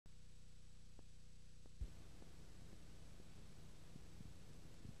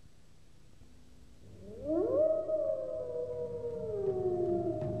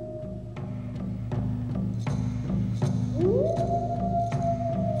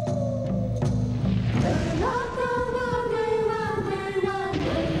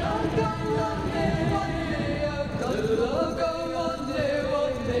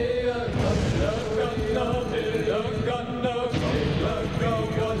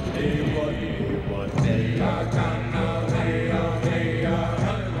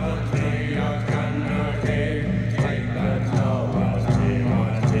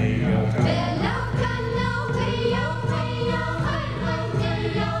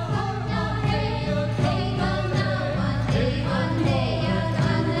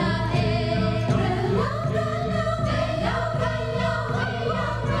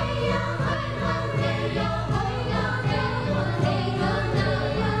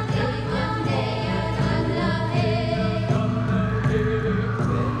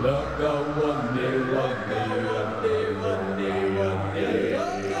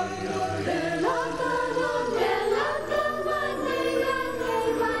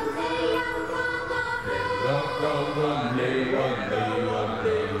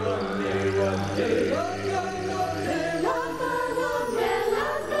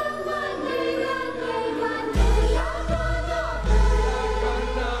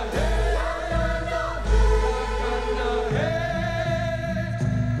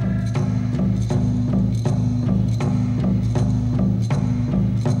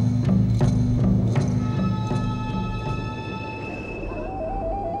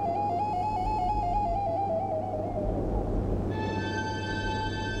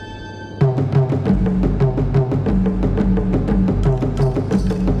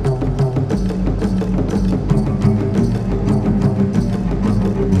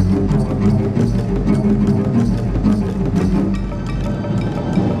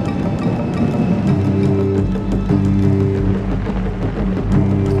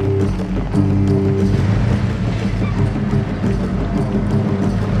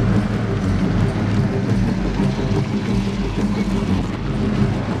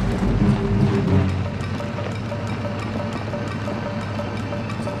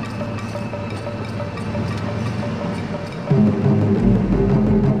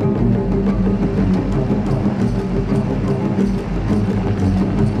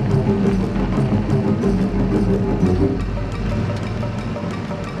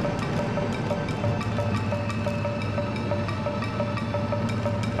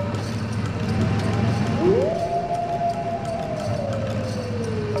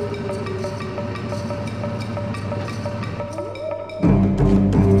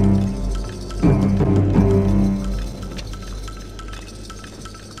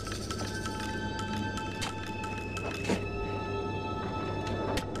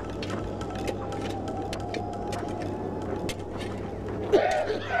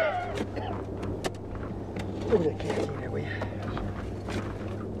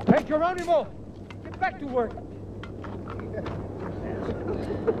Hey, Geronimo! Get back to work!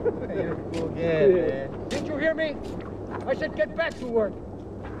 You're a cool kid, man. Did you hear me? I said get back to work.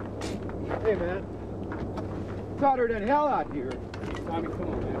 Hey, man. It's hotter than hell out here. Tommy, come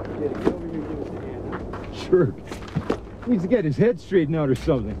on, man. Get over here and give us a hand, huh? Sure. He needs to get his head straightened out or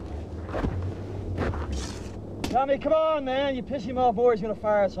something. Tommy, come on, man. You piss him off or he's gonna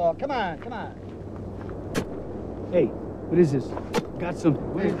fire us all. Come on, come on. Hey, what is this? Got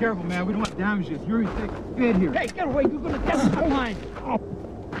something. Hey, careful, man. We don't want to damage this. Yuri, take bed here. Hey, get away! You're gonna get behind.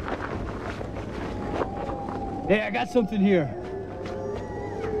 Hey, I got something here.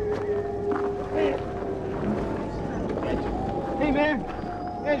 Hey, man!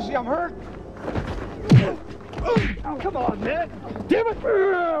 Hey, see, I'm hurt. Oh, come on, man! Damn it!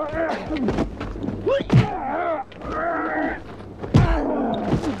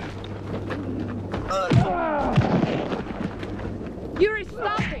 Yuri,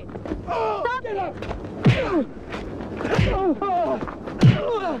 stop it! Stop it!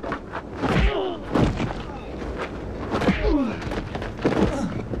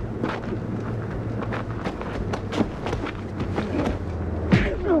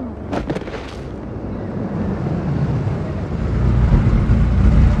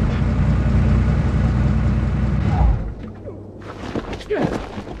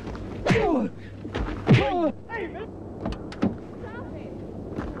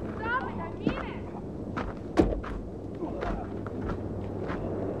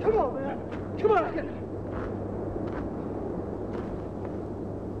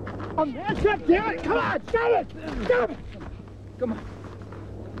 God damn it! Come on! Stop it! Stop it! Come on.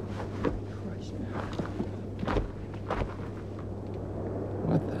 Christ.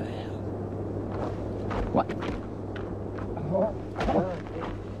 What the hell? What?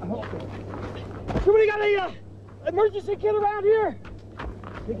 Somebody got a emergency kit around here?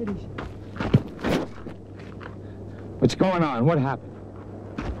 Take it easy. What's going on? What happened?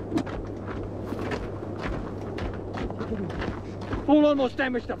 Fool almost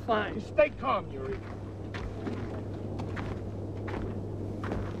damaged the fine. Stay calm, Yuri.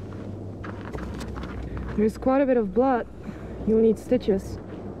 There's quite a bit of blood. You'll need stitches.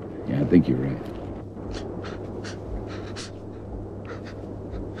 Yeah, I think you're right.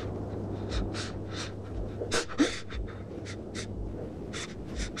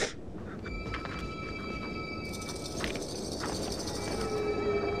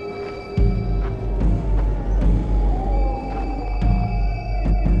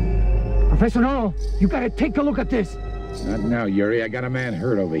 Professor Norrell, you gotta take a look at this. Not now, Yuri. I got a man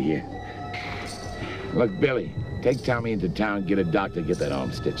hurt over here. Look, Billy, take Tommy into town, get a doctor, get that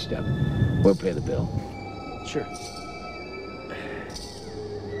arm stitched up. We'll pay the bill. Sure.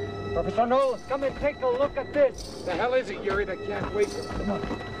 Professor Norrell, come and take a look at this. The hell is it, Yuri? That can't wait. Come on.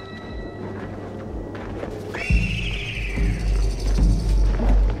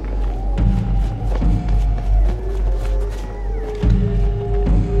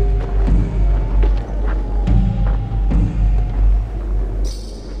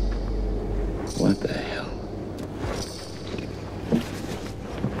 What the hell?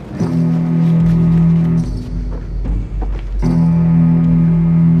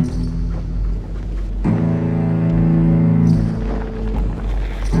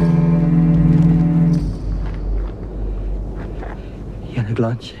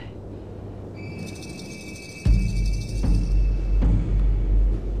 Lunch.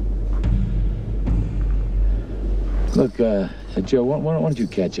 Look, Joe, why don't you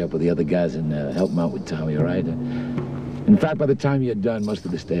catch up with the other guys and help them out with Tommy, all right? In fact, by the time you're done, most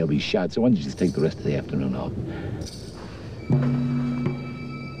of this day will be shot, so why don't you just take the rest of the afternoon off?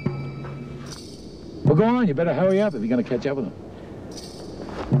 Well, go on. You better hurry up if you're going to catch up with them.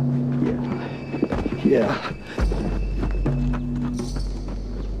 Yeah.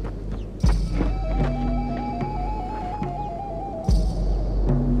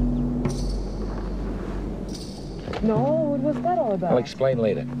 No, what was that all about? I'll explain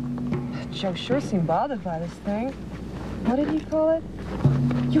later. Joe sure seemed bothered by this thing. What did he call it?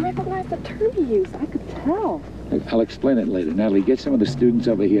 You recognized the term he used. I could tell. I'll explain it later. Natalie, get some of the students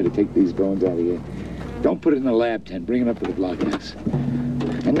over here to take these bones out of here. Don't put it in the lab tent. Bring it up to the blockhouse.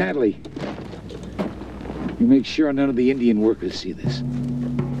 And Natalie, you make sure none of the Indian workers see this.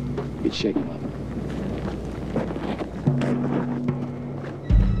 You'd shake them up.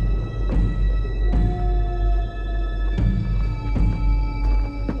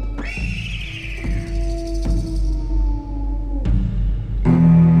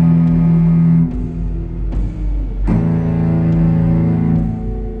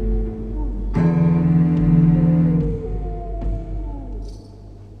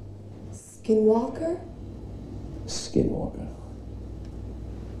 Skinwalker? Skinwalker.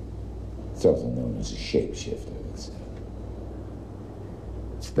 It's also known as a shapeshifter.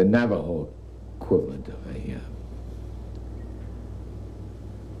 It's the Navajo equivalent of a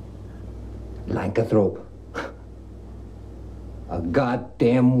lycanthrope. A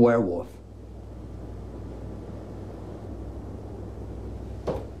goddamn werewolf.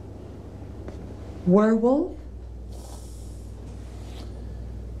 Werewolf?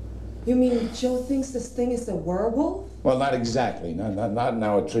 You mean Joe thinks this thing is a werewolf? Well, not exactly. Not in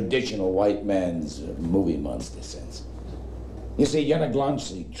our traditional white man's movie monster sense. You see,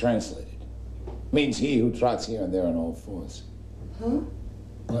 Yanaglanchi, translated, means he who trots here and there on all fours. Huh?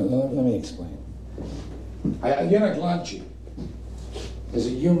 Let me explain. Yanaglanchi is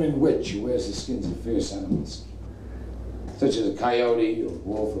a human witch who wears the skins of fierce animals, such as a coyote, or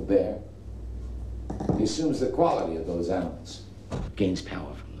wolf, or bear. He assumes the quality of those animals, gains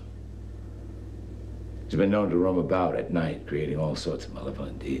power from them. He's been known to roam about at night, creating all sorts of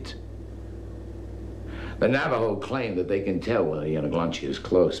malevolent deeds. The Navajo claim that they can tell when a Yanaglanchi is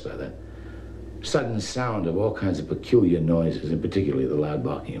close by the sudden sound of all kinds of peculiar noises, and particularly the loud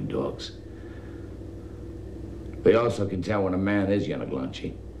barking of dogs. They also can tell when a man is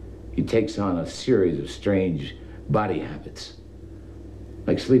Yanaglanchi. He takes on a series of strange body habits,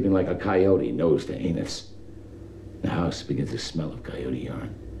 like sleeping like a coyote, nose to anus. The house begins to smell of coyote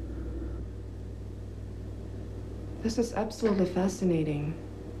yarn. This is absolutely fascinating.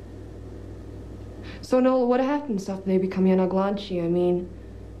 So, Noel, what happens after they become Yanaglanchi? I mean,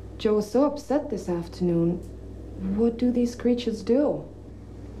 Joe was so upset this afternoon. What do these creatures do?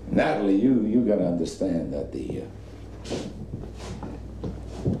 Natalie, you gotta understand that the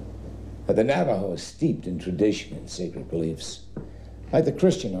Navajo is steeped in tradition and sacred beliefs, like the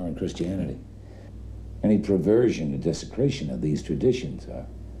Christian are in Christianity. Any perversion or desecration of these traditions are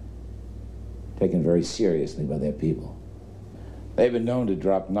taken very seriously by their people. They've been known to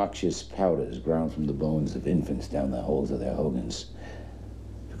drop noxious powders ground from the bones of infants down the holes of their hogans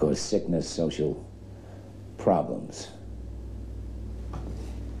to cause sickness, social problems,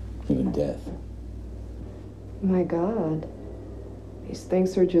 even death. My God. These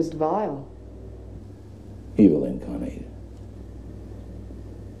things are just vile. Evil incarnate.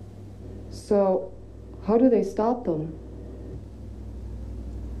 So, how do they stop them?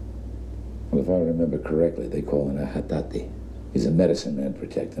 Well, if I remember correctly, they call in a hatate. He's a medicine man to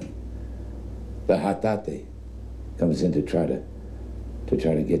protect them. The hatate comes in to try to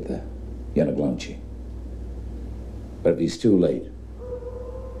get the Yanaglanchi. But if he's too late,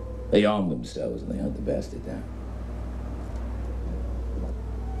 they arm themselves and they hunt the bastard down.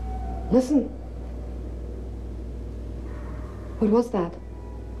 Listen. What was that?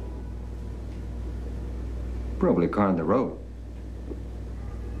 Probably a car on the road.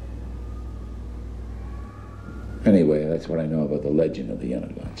 Anyway, that's what I know about the legend of the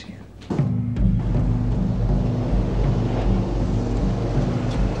Yanaglanchi.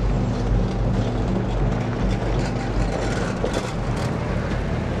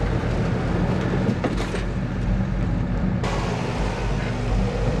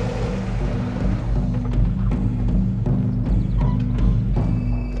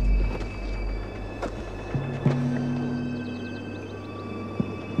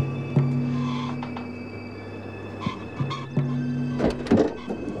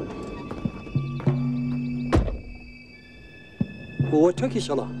 Well, what took you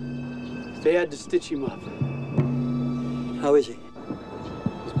so long? They had to stitch him up. How is he?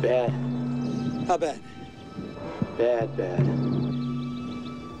 It's bad. How bad? Bad, bad.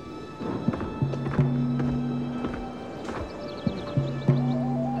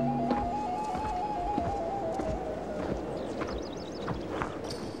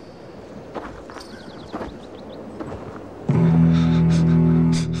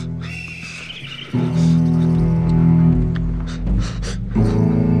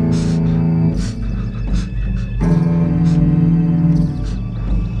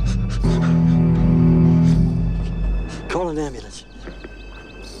 Call an ambulance.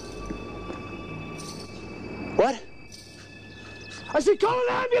 What? I said call an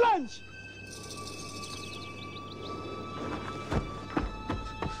ambulance!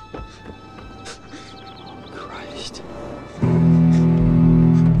 Christ.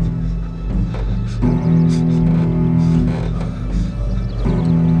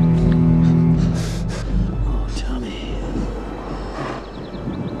 Oh, Tommy.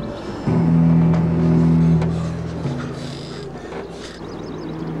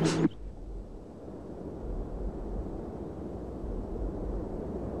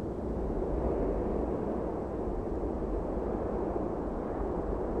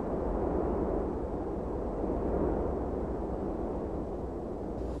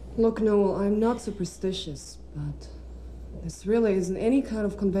 Look, Noel, I'm not superstitious, but this really isn't any kind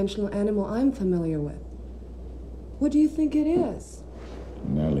of conventional animal I'm familiar with. What do you think it is?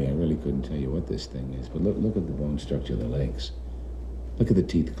 Natalie, I really couldn't tell you what this thing is, but look at the bone structure of the legs. Look at the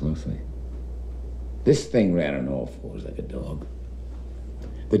teeth closely. This thing ran on all fours like a dog.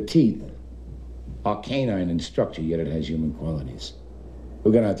 The teeth are canine in structure, yet it has human qualities.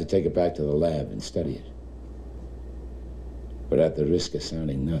 We're gonna have to take it back to the lab and study it. But at the risk of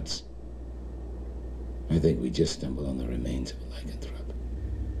sounding nuts, I think we just stumbled on the remains of a lycanthrope.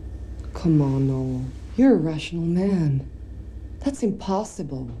 Come on, Noel. You're a rational man. That's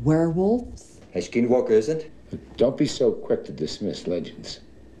impossible. Werewolves? A skinwalker isn't? Don't be so quick to dismiss legends.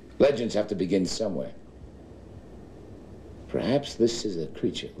 Legends have to begin somewhere. Perhaps this is a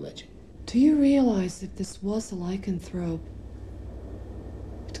creature legend. Do you realize if this was a lycanthrope,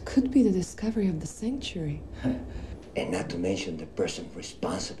 it could be the discovery of the sanctuary? And not to mention the person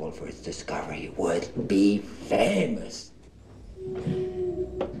responsible for its discovery would be famous.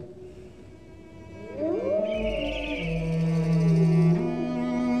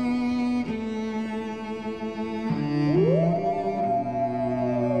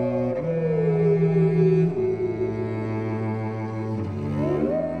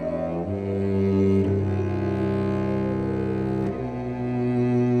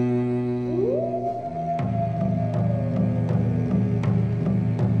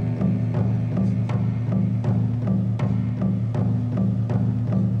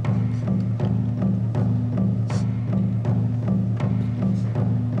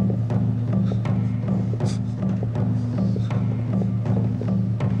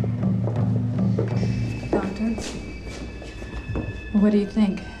 What do you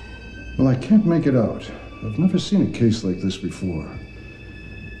think? Well, I can't make it out. I've never seen a case like this before.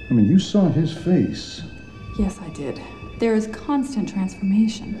 I mean, you saw his face. Yes, I did. There is constant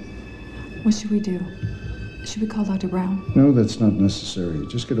transformation. What should we do? Should we call Dr. Brown? No, that's not necessary.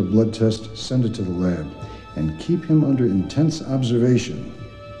 Just get a blood test, send it to the lab, and keep him under intense observation.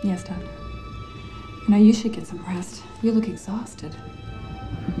 Yes, Doctor. Now you should get some rest. You look exhausted.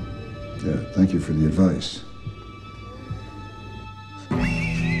 Yeah, thank you for the advice.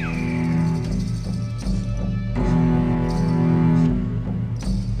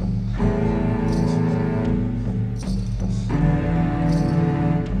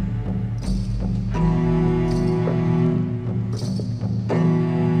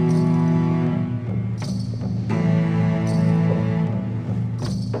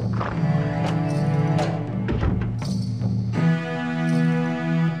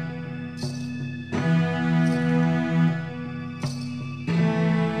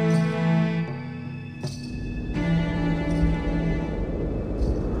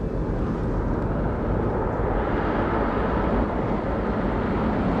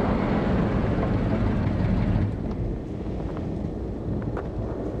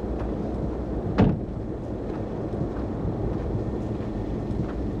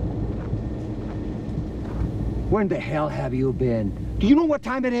 Where in the hell have you been? Do you know what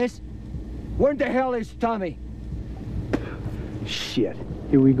time it is? Where in the hell is Tommy? Shit.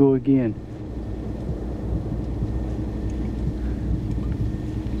 Here we go again.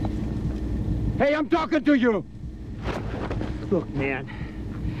 Hey, I'm talking to you! Look, man.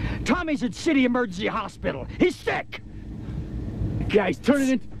 Tommy's at City Emergency Hospital. He's sick! The guy's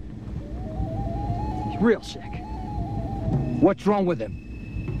turning into... He's real sick. What's wrong with him?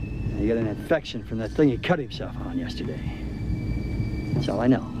 He got an infection from that thing he cut himself on yesterday. That's all I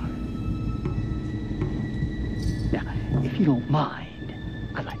know. Now, if you don't mind,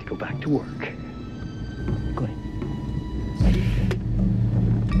 I'd like to go back to work. Go ahead.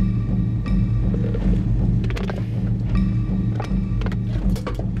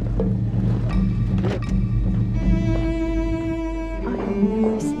 I've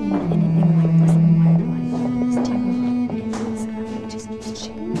never seen anything like this in my life. It's terrible. It just keeps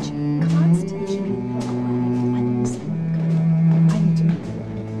changing, constant change. I need to.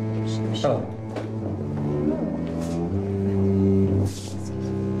 Oh.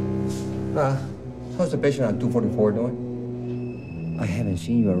 How's the patient on 244 doing? I haven't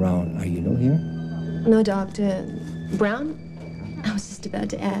seen you around. Are you new here? No, Dr. Brown? I was just about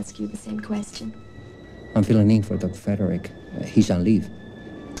to ask you the same question. I'm filling in for Dr. Frederick. He's on leave.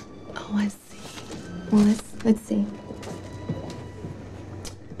 Oh, I see. Well, let's see.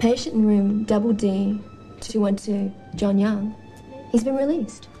 Patient in room double D, 212, John Young. He's been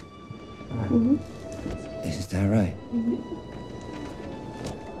released. Mm-hmm. Is that right? Mm-hmm.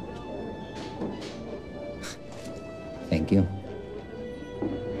 Thank you.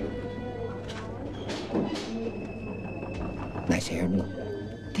 Nice hairdo.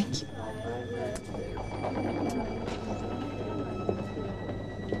 Thank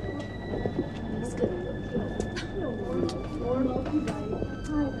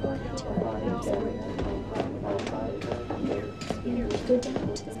Go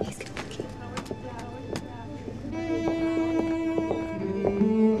down to the basement.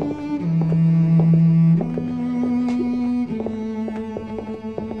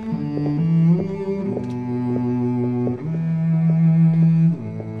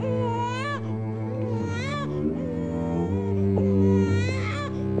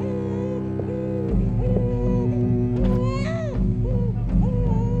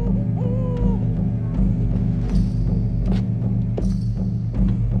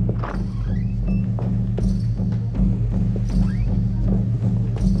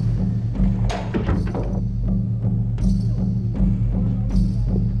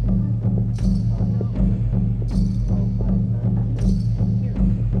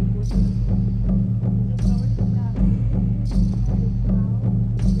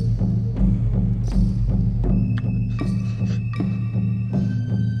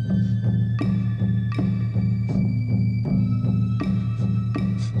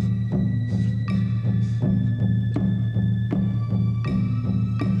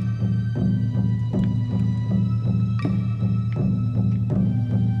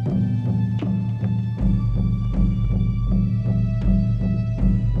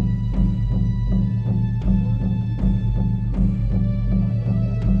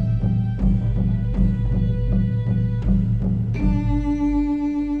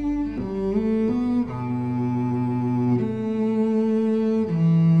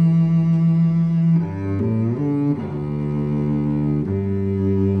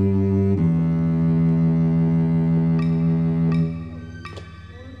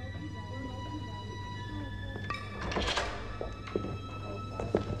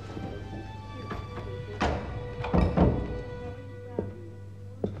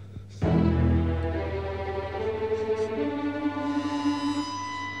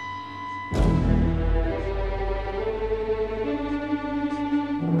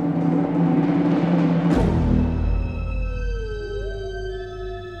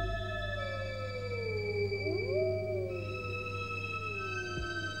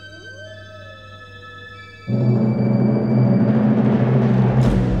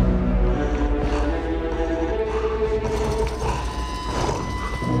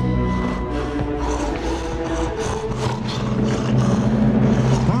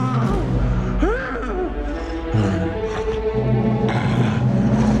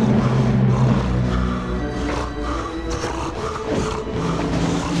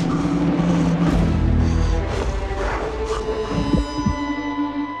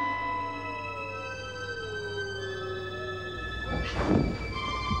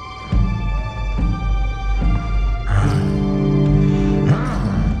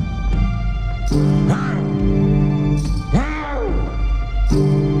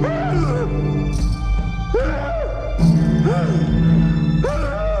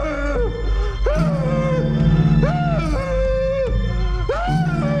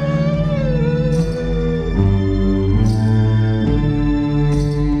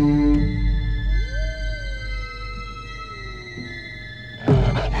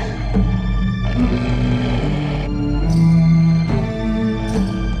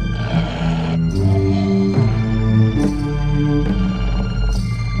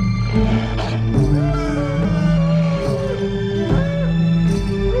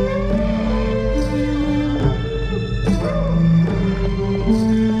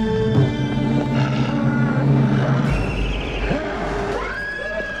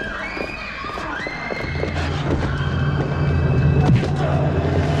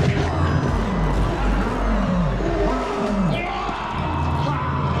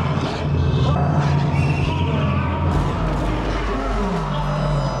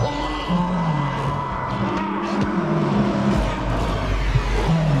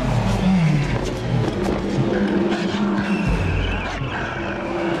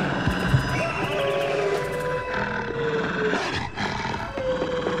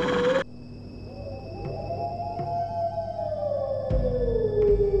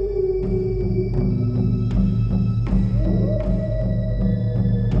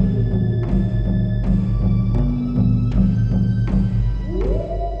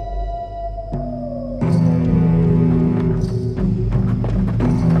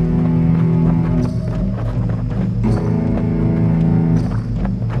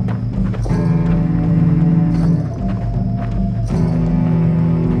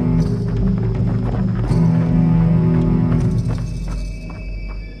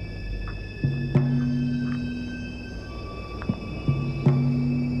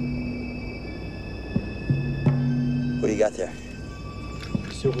 What do you got there?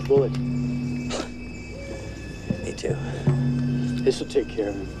 Silver bullet. to. This'll take care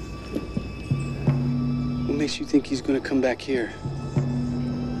of him. What makes you think he's gonna come back here?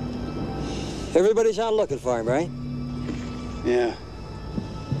 Everybody's out looking for him, right? Yeah.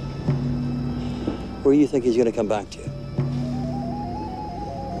 Where do you think he's gonna come back to?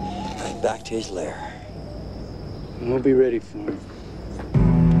 Right back to his lair. And we'll be ready for him.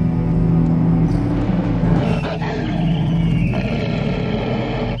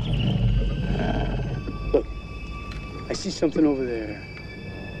 Look, I see something over there.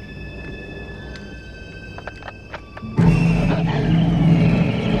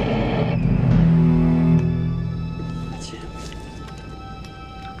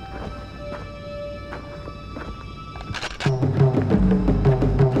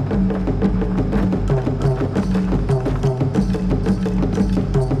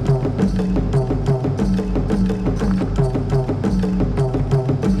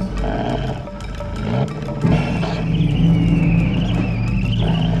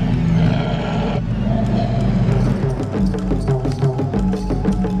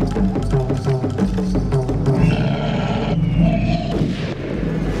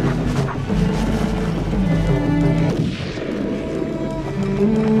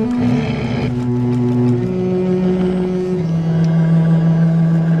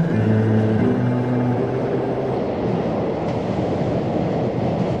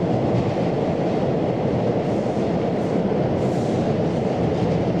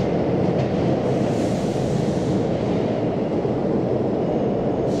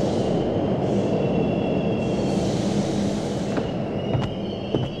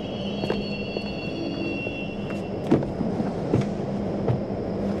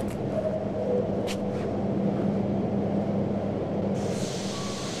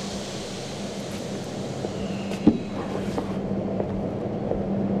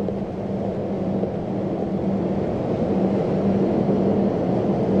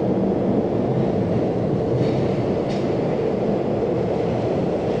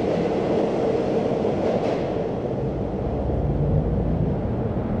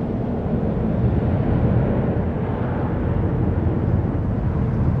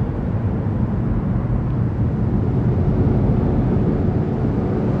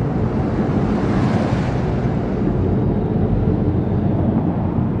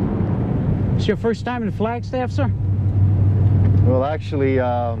 It's your first time in Flagstaff, sir? Well, actually,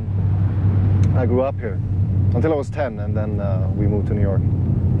 I grew up here until I was 10, and then we moved to New York.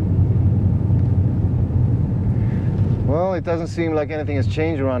 Well, it doesn't seem like anything has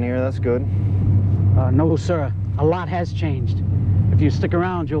changed around here. That's good. No, sir. A lot has changed. If you stick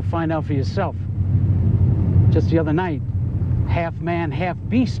around, you'll find out for yourself. Just the other night, half man, half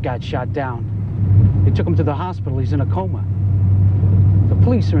beast got shot down. They took him to the hospital. He's in a coma. The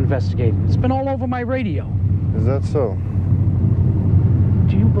police are investigating. It's been all over my radio. Is that so?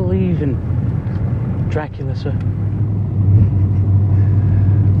 Do you believe in Dracula, sir?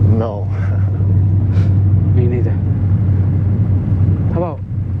 No. Me neither. How about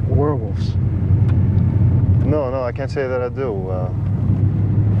werewolves? No, I can't say that I do.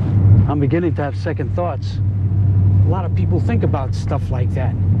 I'm beginning to have second thoughts. A lot of people think about stuff like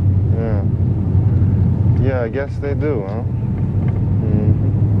that. Yeah. Yeah, I guess they do, huh?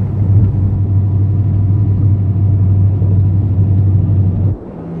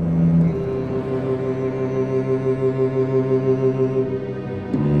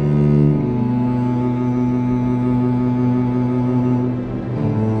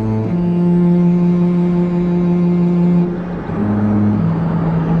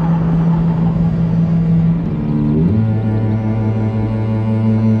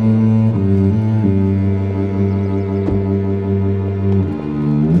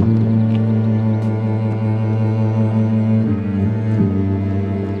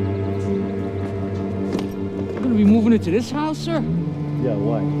 To this house, sir? Yeah,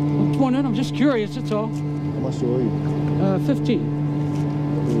 why? I'm wondering, I'm just curious, that's all. How much do you owe you? 15.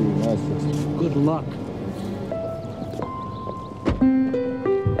 Ooh, nice. Good luck.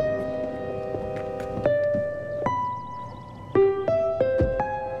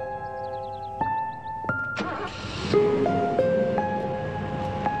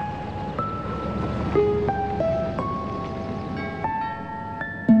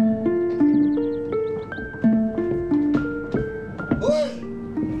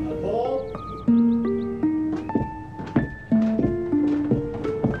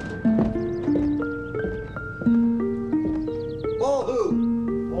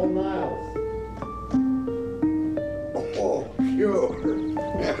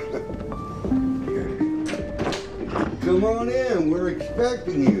 Come on in, we're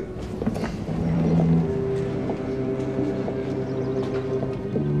expecting you.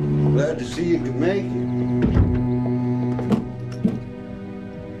 to see you could make it.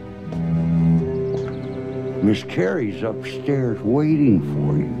 Miss Carrie's upstairs waiting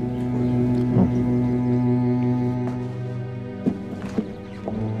for you.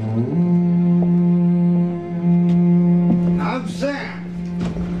 I'm Sam.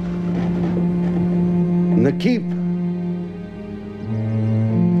 And the keeper.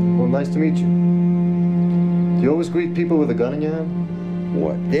 Well, nice to meet you. Do you always greet people with a gun in your hand?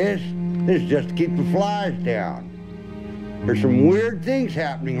 What, this? This is just to keep the flies down. There's some weird things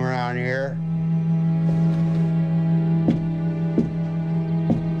happening around here.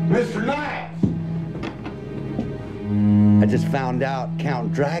 Mr. Knight! I just found out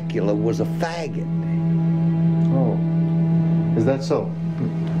Count Dracula was a faggot. Oh, is that so?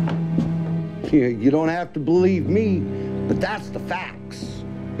 You don't have to believe me, but that's the facts.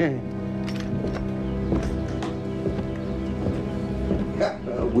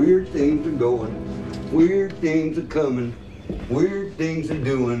 Weird things are going, weird things are coming, weird things are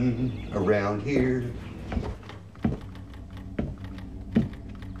doing around here.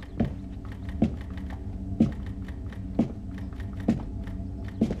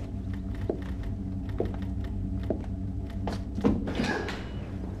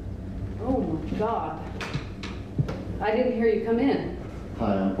 Oh my God. I didn't hear you come in.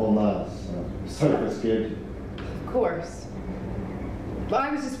 Hi, I'm Paul Niles. Sorry if I scared you. Of course. Well, I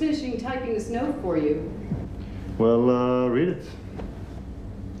was just finishing typing this note for you. Well, read it.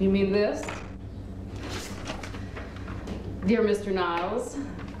 You mean this? Dear Mr. Niles,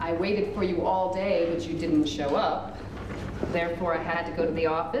 I waited for you all day, but you didn't show up. Therefore, I had to go to the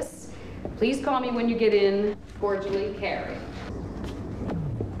office. Please call me when you get in. Cordially, Carrie.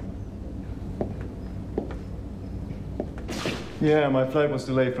 Yeah, my flight was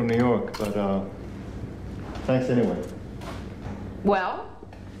delayed from New York, but thanks anyway. Well,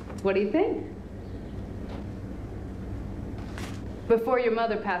 what do you think? Before your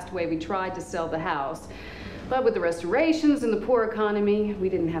mother passed away, we tried to sell the house. But with the restorations and the poor economy, we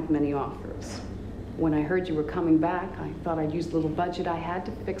didn't have many offers. When I heard you were coming back, I thought I'd use the little budget I had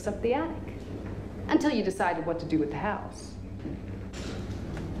to fix up the attic. Until you decided what to do with the house.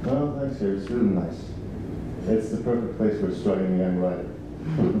 Well, thanks, Yuri. It's really nice. It's the perfect place for a struggling young writer.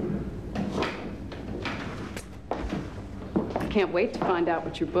 I can't wait to find out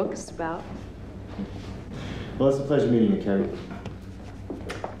what your book is about. Well, it's a pleasure meeting you, Carrie.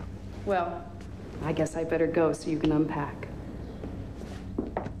 Well, I guess I better go so you can unpack.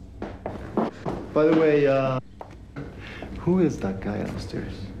 By the way, who is that guy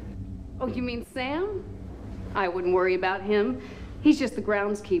upstairs? Oh, you mean Sam? I wouldn't worry about him. He's just the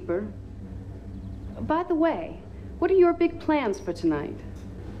groundskeeper. By the way, what are your big plans for tonight?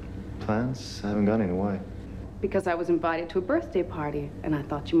 Plans? I haven't got any. Why? Because I was invited to a birthday party, and I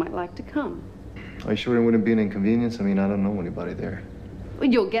thought you might like to come. Are you sure it wouldn't be an inconvenience? I mean, I don't know anybody there. Well,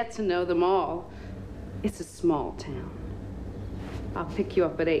 you'll get to know them all. It's a small town. I'll pick you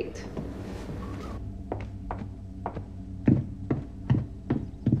up at 8.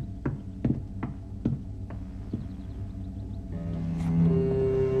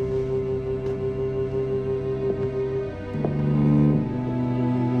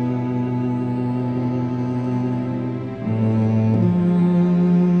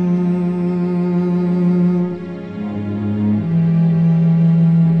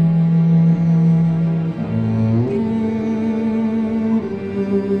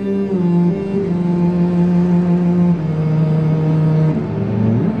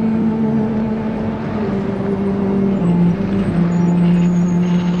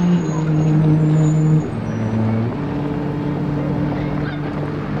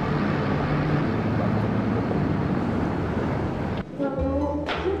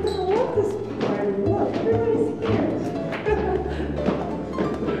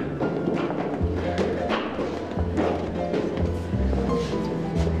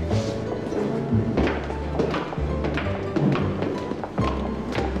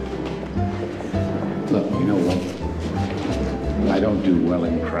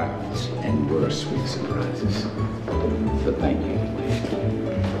 Sweet surprises. But thank you anyway.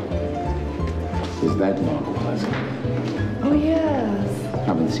 Is that long pleasant? Oh, yes. I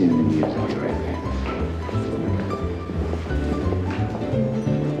haven't seen him in years. I'll be right back.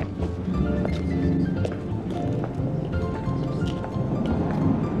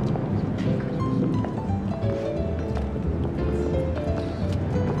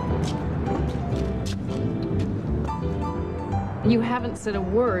 You haven't said a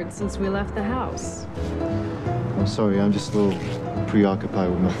word since we left the house. I'm sorry, I'm just a little preoccupied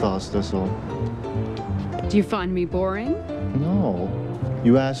with my thoughts, that's all. Do you find me boring? No.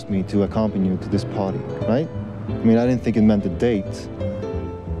 You asked me to accompany you to this party, right? I mean, I didn't think it meant a date.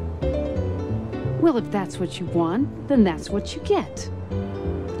 Well, if that's what you want, then that's what you get.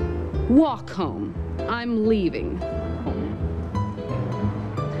 Walk home. I'm leaving.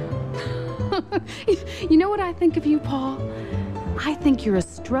 You know what I think of you, Paul? I think you're a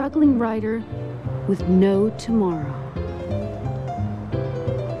struggling writer with no tomorrow.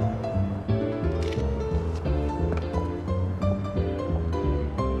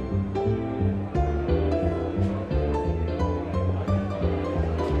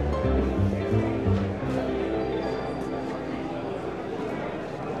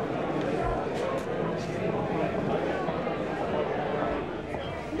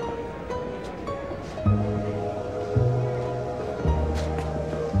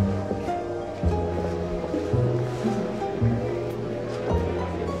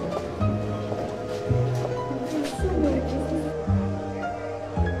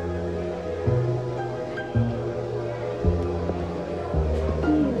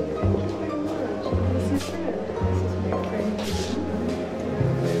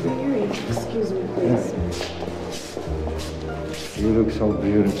 So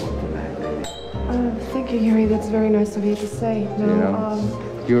beautiful tonight. Thank you, Yuri. That's very nice of you to say. Now, You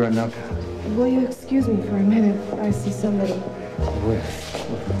know, you're a knockout. will you excuse me for a minute? I see somebody. Where?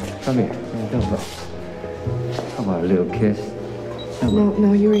 Come here. Don't go. How about a little kiss?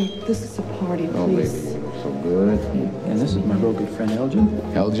 No, Yuri. This is a party, please. Oh, baby, you look so good. And this is my real good friend, Elgin.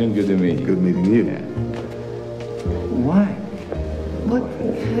 Elgin, good to meet you. Good meeting you. Yeah. Why? What?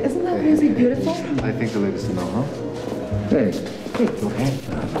 Isn't that music beautiful? I think the ladies to know, huh? Hey, take your hands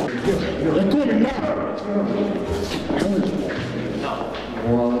down.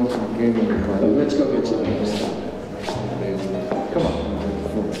 Let's go get some hands. Come on.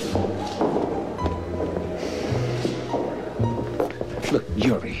 Look,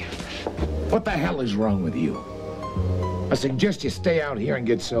 Yuri, what the hell is wrong with you? I suggest you stay out here and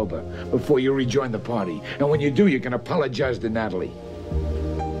get sober before you rejoin the party. And when you do, you can apologize to Natalie.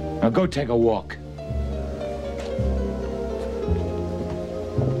 Now go take a walk.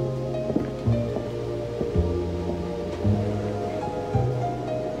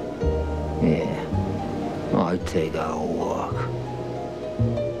 Yeah, I'll take a walk.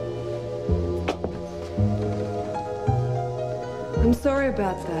 I'm sorry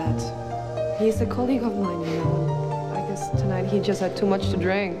about that. He's a colleague of mine, you know. I guess tonight he just had too much to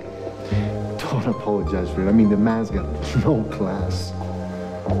drink. Don't apologize for it. I mean, the man's got no class.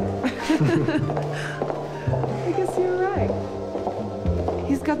 I guess you're right.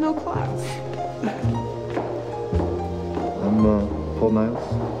 He's got no class. I'm Paul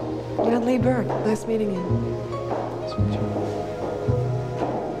Niles. Natalie Burke. Nice meeting you. Nice to meet you.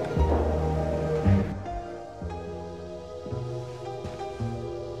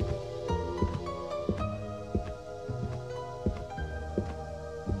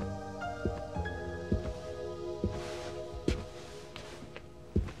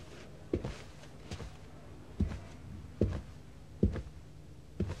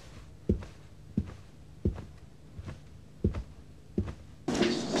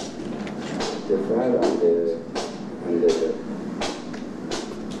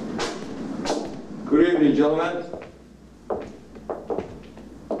 Good evening, gentlemen.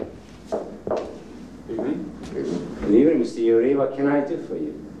 Good evening, Mr. Yuri. What can I do for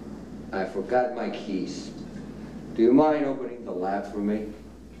you? I forgot my keys. Do you mind opening the lab for me?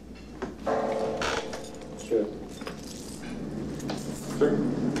 Sure. Sure.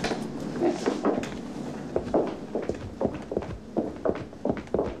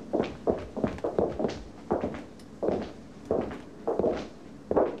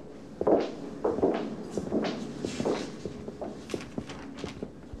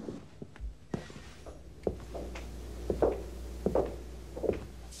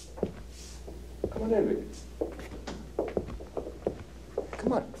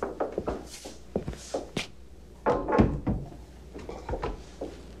 Come on.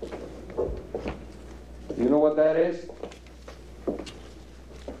 You know what that is?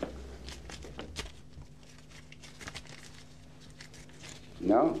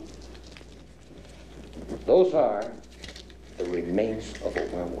 No. Those are the remains of a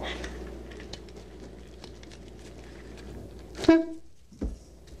werewolf.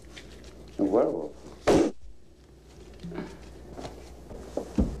 A werewolf.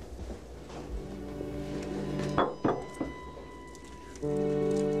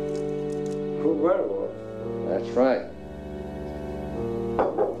 Werewolf? That's right.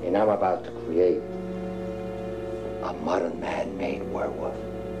 And I'm about to create a modern man-made werewolf.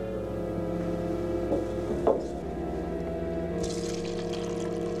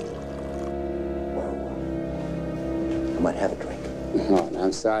 Come on, have a drink. No,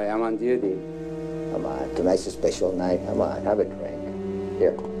 I'm sorry, I'm on duty. Come on, tonight's a special night. Come on, have a drink.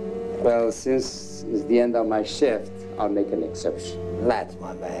 Here. Well, since it's the end of my shift, I'll make an exception. That's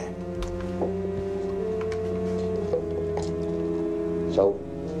my man. So,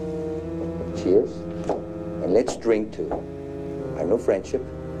 cheers. And let's drink to our new friendship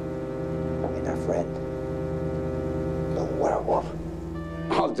and our friend, the werewolf.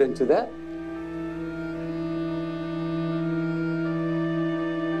 I'll drink to that.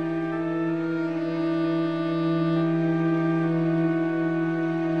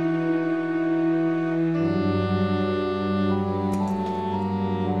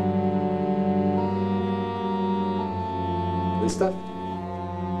 Good stuff.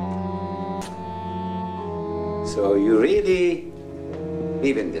 So you really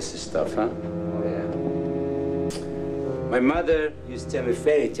believe in this stuff, huh? Oh, yeah. My mother used to tell me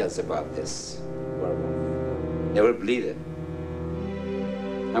fairy tales about this werewolf. Never believed it.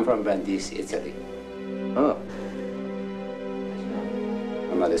 I'm from Brindisi, Italy. Oh.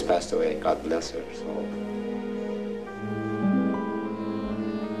 My mother's passed away, God bless her soul.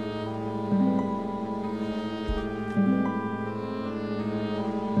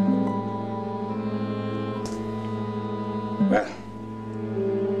 Well,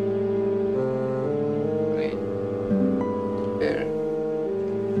 wait, there,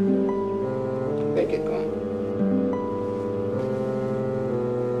 make it go.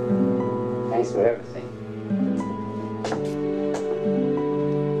 Thanks for everything.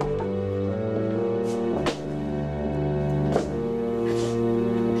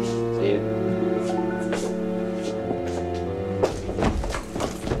 See you.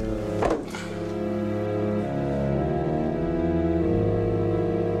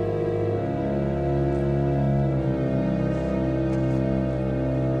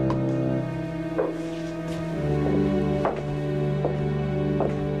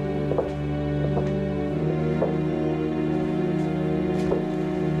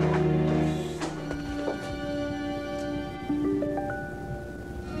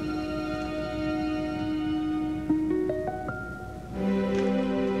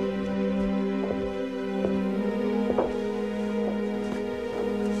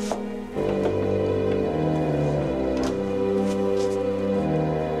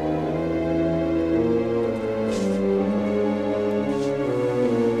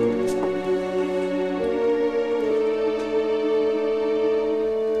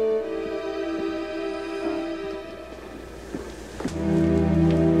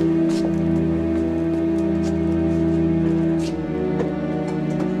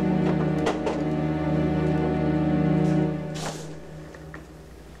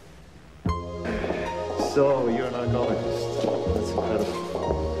 So, you're an archaeologist. That's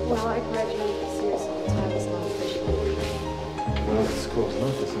incredible. Well, I graduated this year, so the time is not official. Well, it's close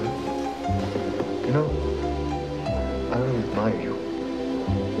enough, isn't it? You know, I really admire you.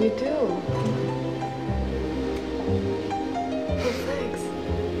 You do? Well, thanks.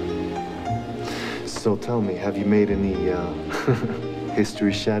 So tell me, have you made any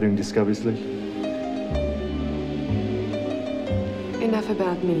history-shattering discoveries lately? Enough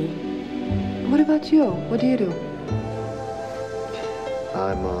about me. What about you? What do you do?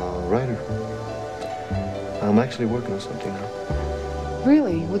 I'm a writer. I'm actually working on something now.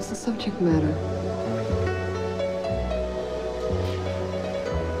 Really? What's the subject matter?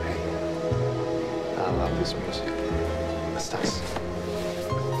 I love this music. Estás.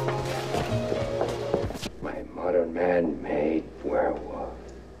 My modern man-made werewolf.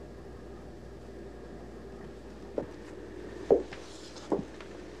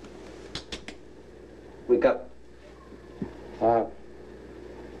 Wake up. Up.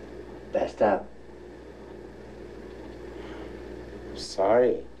 Passed out.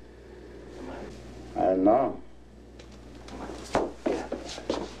 Sorry. I don't know.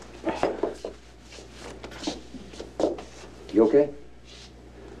 You okay?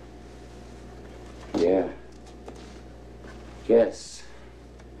 Yeah. Yes.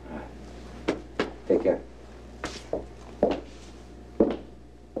 Take care.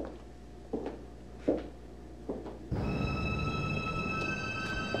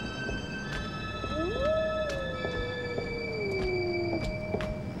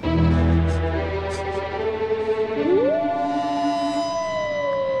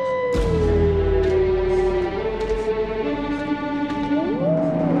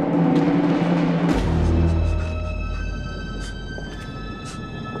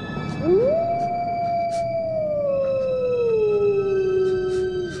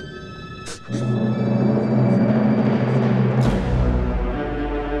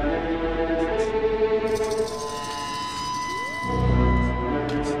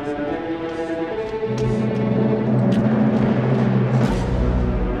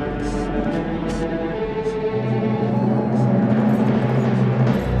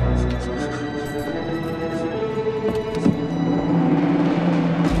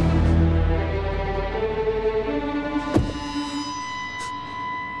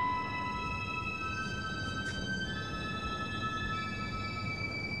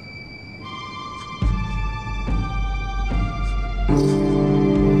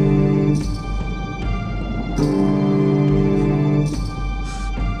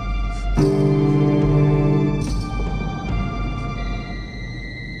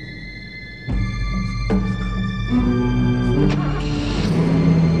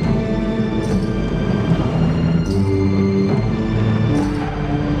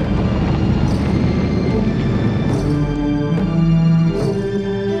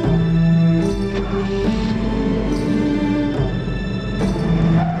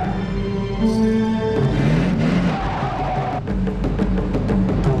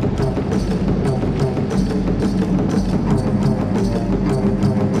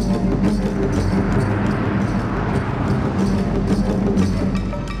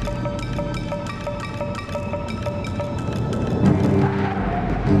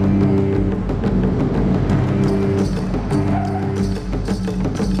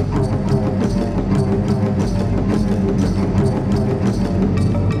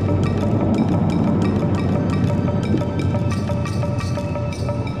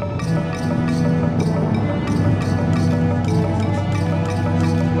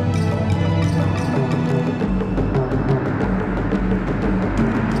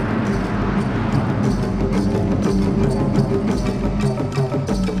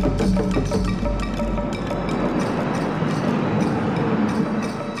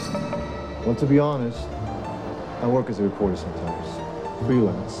 to be honest, I work as a reporter sometimes,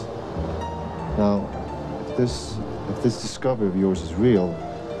 freelance. Now, if this discovery of yours is real,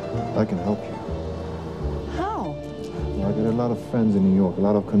 I can help you. How? Well, I got a lot of friends in New York, a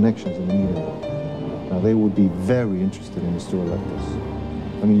lot of connections in the media. Now, they would be very interested in a story like this.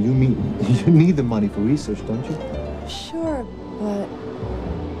 I mean, you need the money for research, don't you? Sure, but...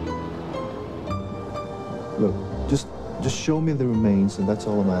 Look, just show me the remains, and that's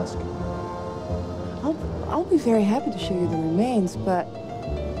all I'm asking. I'll be very happy to show you the remains, but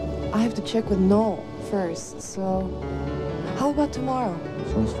I have to check with Noel first, so... How about tomorrow?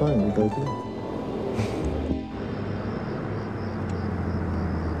 Sounds fine, we got a deal.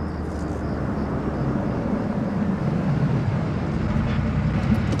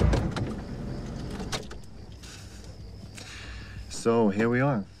 So, here we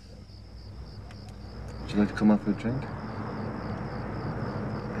are. Would you like to come out for a drink?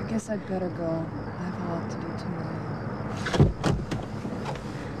 I guess I'd better go. I have a lot to do tomorrow.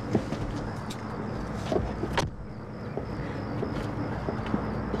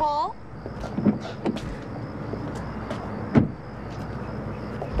 Paul?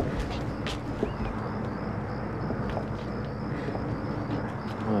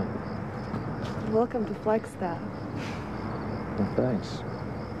 What? Welcome to Flagstaff. Well, thanks.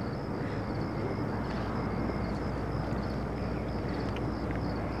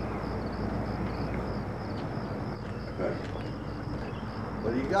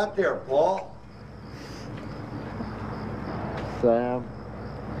 What do you got there, Paul?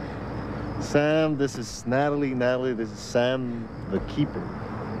 Sam, this is Natalie. Natalie, this is Sam, the keeper.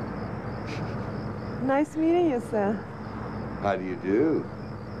 Nice meeting you, Sam. How do you do?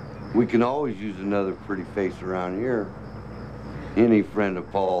 We can always use another pretty face around here. Any friend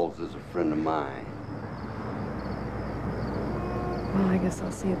of Paul's is a friend of mine. Well, I guess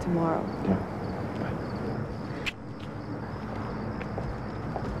I'll see you tomorrow. Yeah.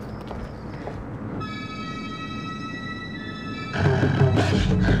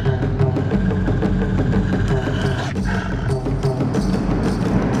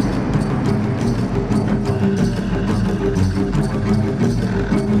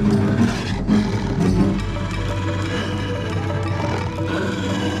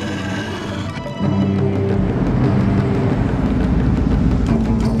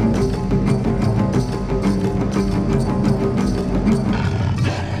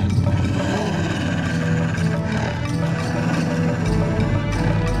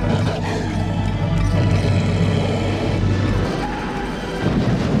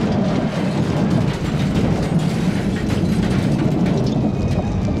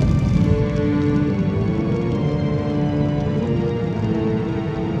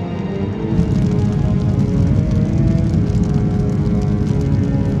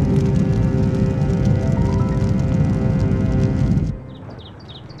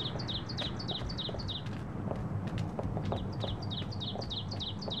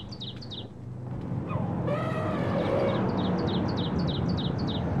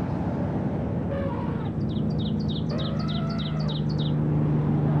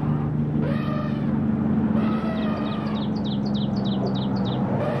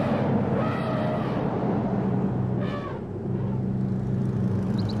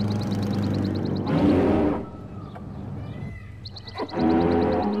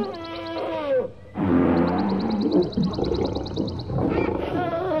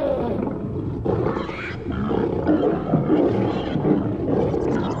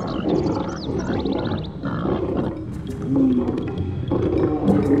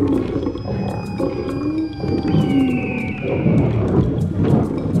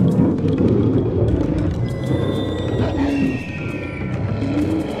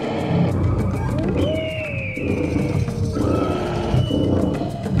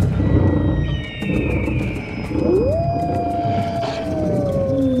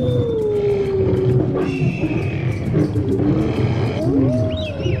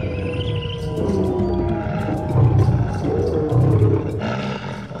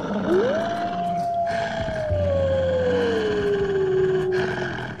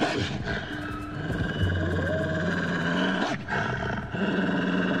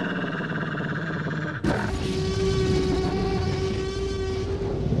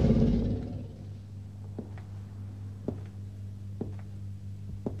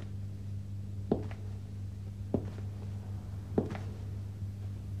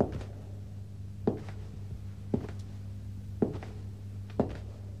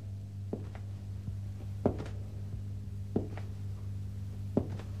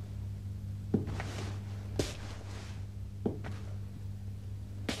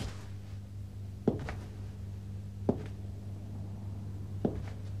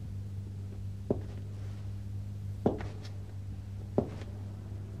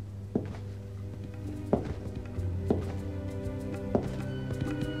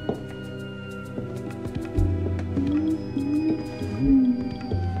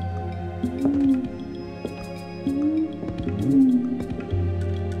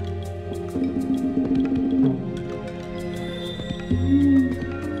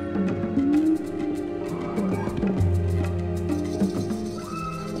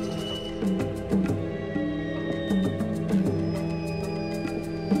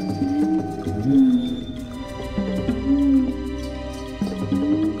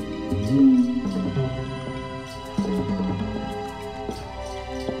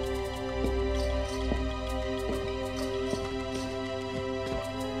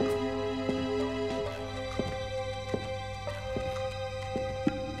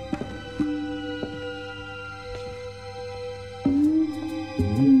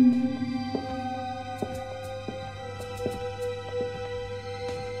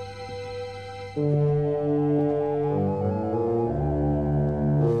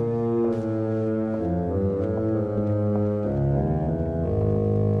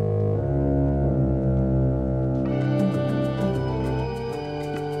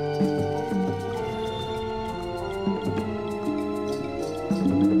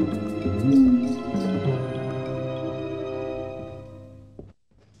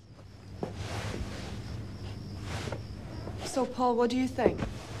 So, Paul, what do you think?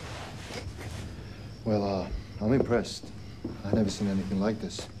 Well, I'm impressed. I've never seen anything like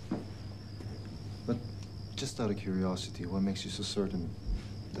this. But just out of curiosity, what makes you so certain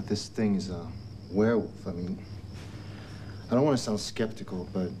that this thing is a werewolf? I mean, I don't want to sound skeptical,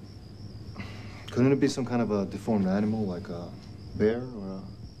 but couldn't it be some kind of a deformed animal, like a bear or a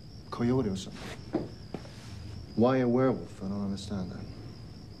coyote or something? Why a werewolf? I don't understand that.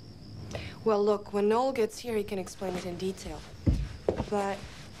 Well, look, when Noel gets here, he can explain it in detail. But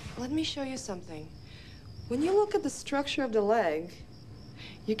let me show you something. When you look at the structure of the leg,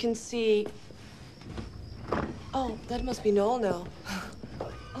 you can see... Oh, that must be Noel now.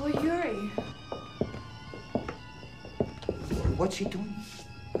 Oh, Yuri. What's he doing?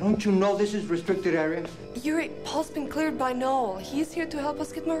 Don't you know this is restricted area? Yuri, Paul's been cleared by Noel. He's here to help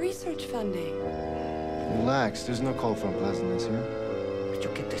us get more research funding. Relax, there's no call for unpleasantness here. Did you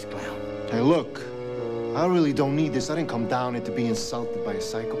get this clown? Hey, look, I really don't need this. I didn't come down here to be insulted by a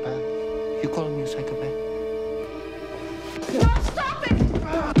psychopath. You calling me a psychopath? No, stop it!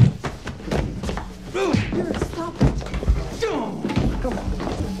 Yuri, stop it. Come on.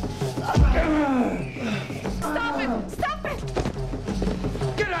 Stop it! Stop it!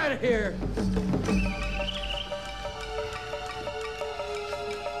 Get out of here!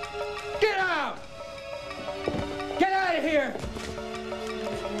 Get out! Get out of here!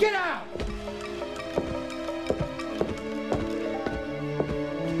 Get out!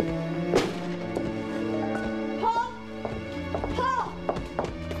 Paul! Paul!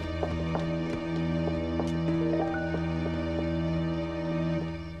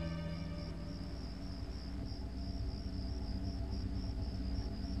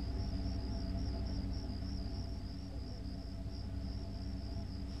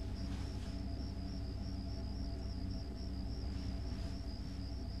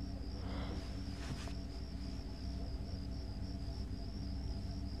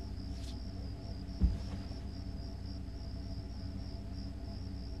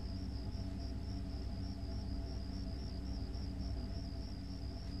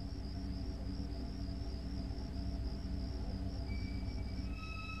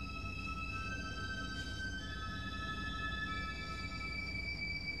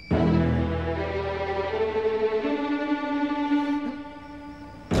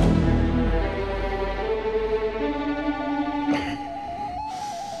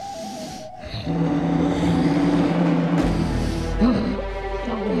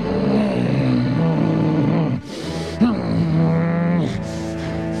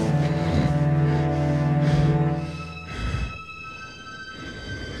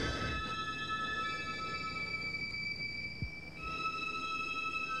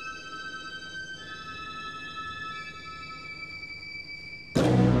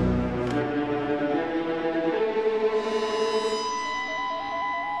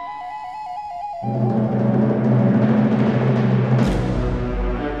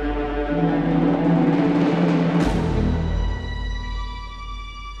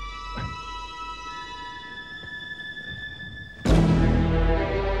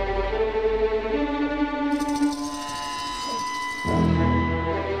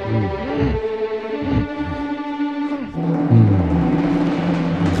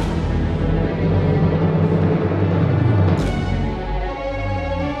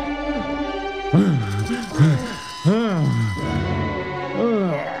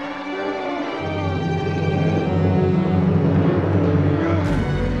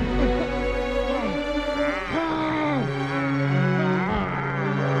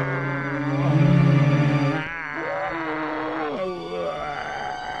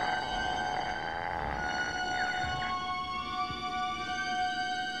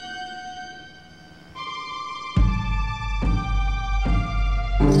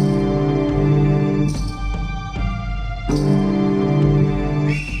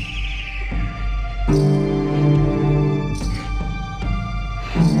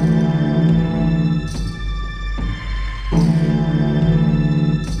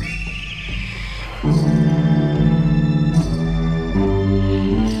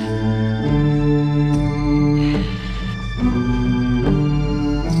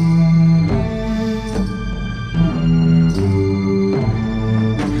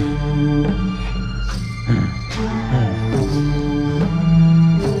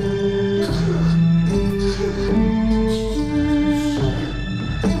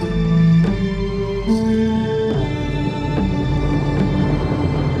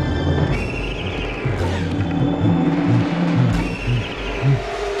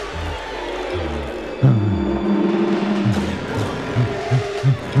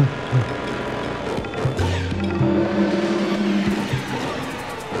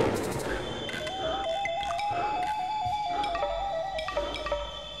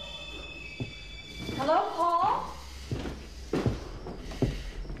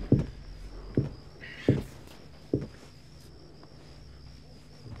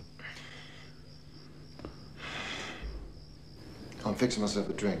 fixing myself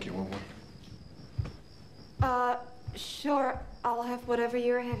a drink. You want one? Sure. I'll have whatever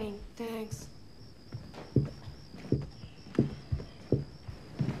you're having. Thanks.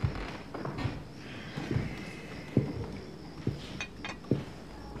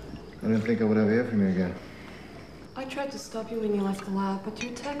 I didn't think I would ever hear from you again. I tried to stop you when you left the lab, but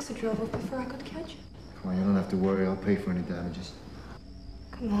your taxi drove off before I could catch you. Come on, you don't have to worry. I'll pay for any damages.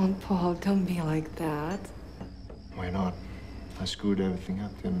 Come on, Paul. Don't be like that. Why not? I screwed everything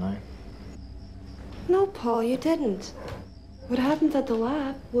up, didn't I? No, Paul, you didn't. What happened at the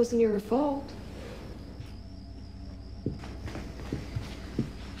lab wasn't your fault.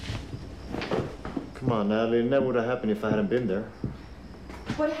 Come on, Natalie. It never would have happened if I hadn't been there.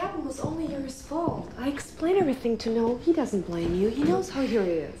 What happened was only Yuri's fault. I explained everything to Noel. He doesn't blame you. He knows how Yuri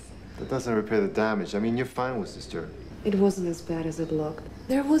is. That doesn't repair the damage. I mean, you're fine with this dirt. It wasn't as bad as it looked.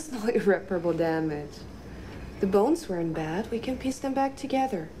 There was no irreparable damage. The bones weren't bad. We can piece them back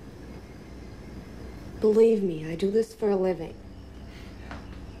together. Believe me, I do this for a living.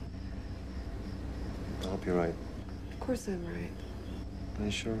 I hope you're right. Of course I'm right. Are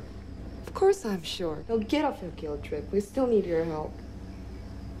you sure? Of course I'm sure. You'll get off your guilt trip. We still need your help.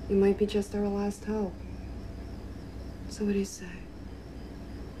 You might be just our last hope. So what do you say?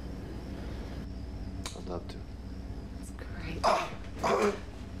 I'd love to. That's great.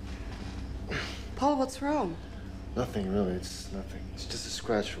 Paul, what's wrong? Nothing, really. It's nothing. It's just a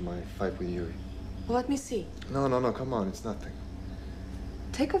scratch from my fight with Yuri. Well, let me see. No, come on. It's nothing.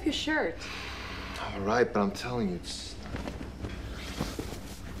 Take off your shirt. All right, but I'm telling you, it's...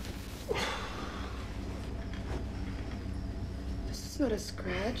 This is not a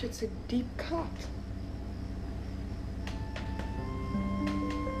scratch. It's a deep cut.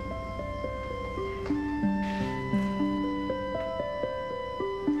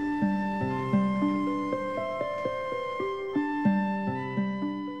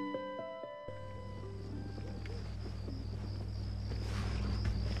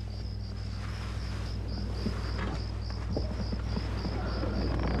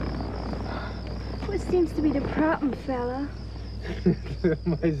 What seems to be the problem, fella?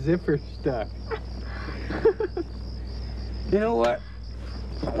 My zipper's stuck. You know what?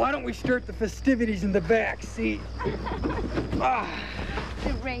 Why don't we start the festivities in the back seat? The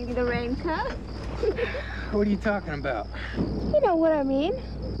raincoat? What are you talking about? You know what I mean.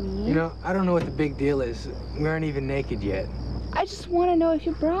 You know, I don't know what the big deal is. We aren't even naked yet. I just want to know if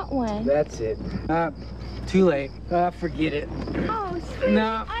you brought one. That's it. Too late. Forget it. Oh, sweetie.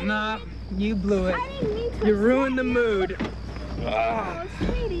 No, you blew it. I didn't mean to. You ruined the mood. Oh,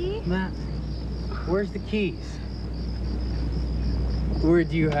 sweetie. Matt, where's the keys? Where'd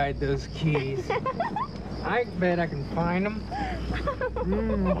you hide those keys? I bet I can find them.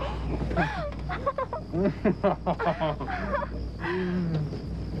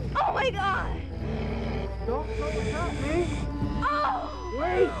 Oh my God! Don't help me. Oh!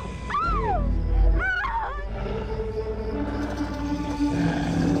 Wait! Oh!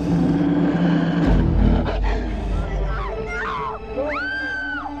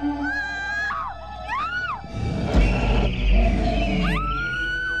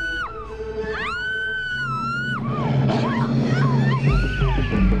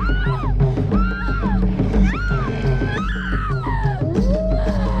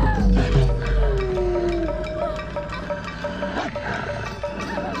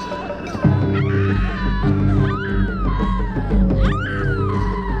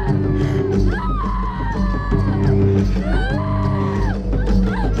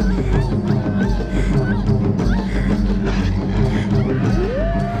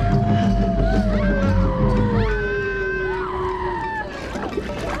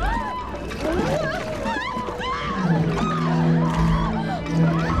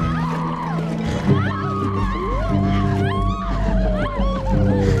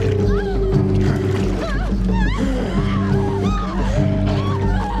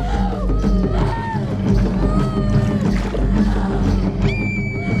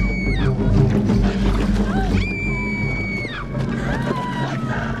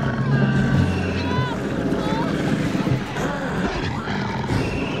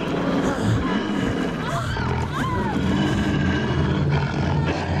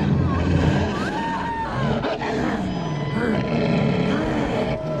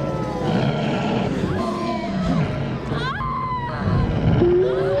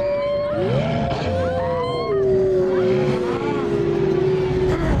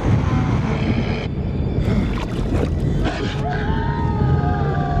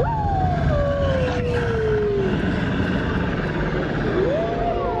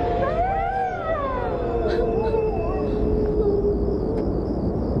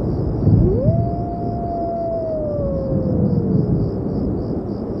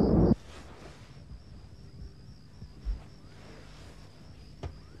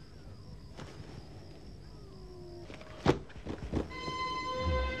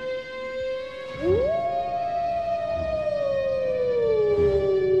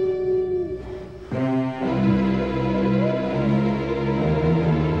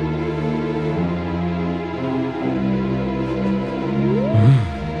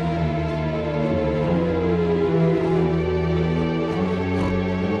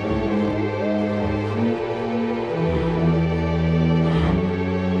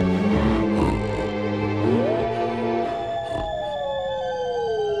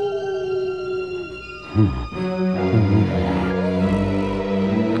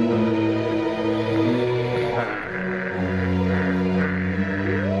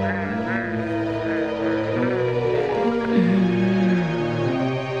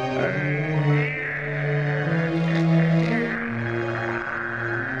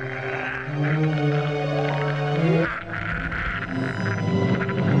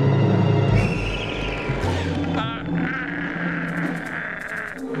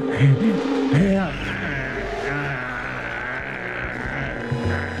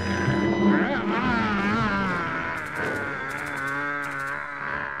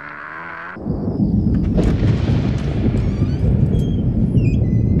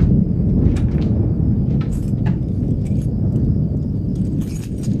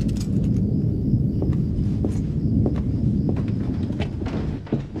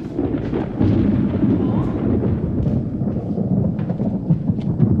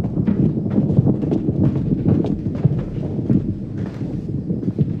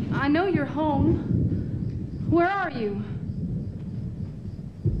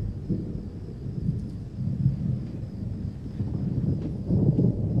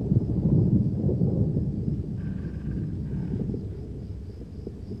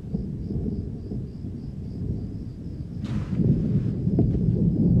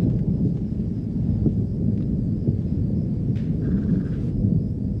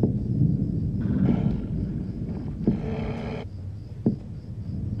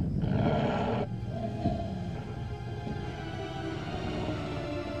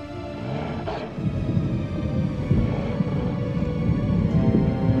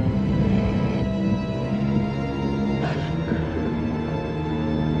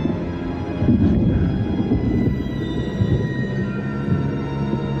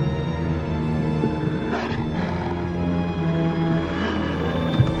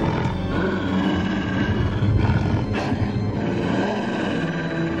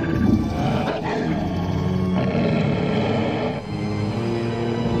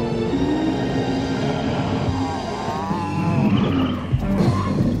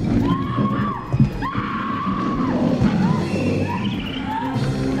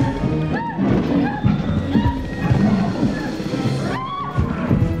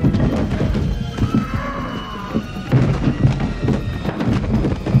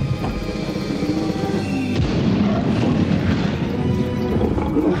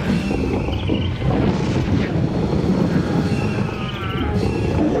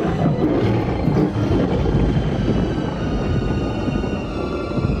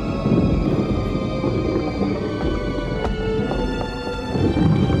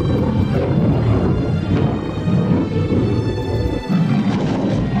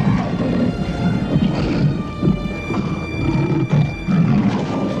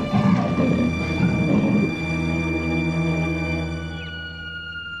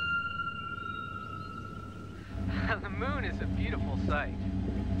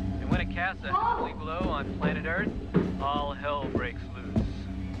 casts a heavenly glow on planet Earth, all hell breaks loose.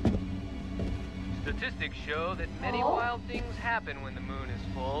 Statistics show that many wild things happen when the moon is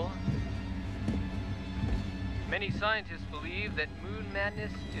full. Many scientists believe that moon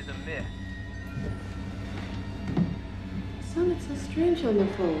madness is a myth. Sounded so strange on the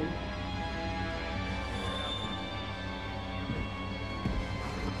phone.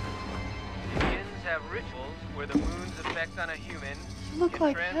 Indians have rituals where the moon's effect on a human look can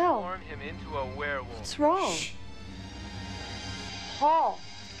like transform him into a werewolf. What's wrong? Paul.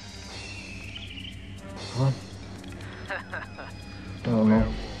 Huh? I don't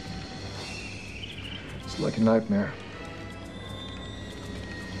know. It's like a nightmare.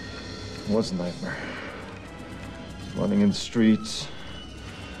 It was a nightmare. Running in the streets,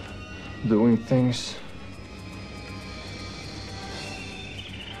 doing things.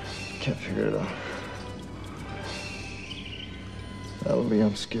 Can't figure it out. Natalie,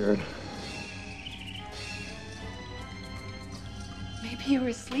 I'm scared. Maybe you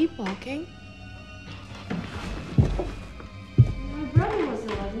were sleepwalking. My brother was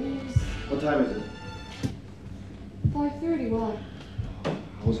 11. What time is it? 5:30. What?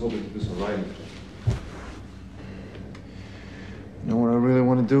 I was hoping to do some writing today. You know what I really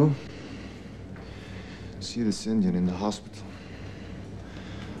want to do? See this Indian in the hospital.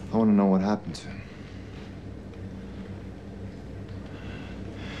 I want to know what happened to him.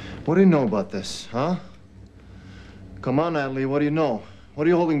 What do you know about this, huh? Come on, Natalie, what do you know? What are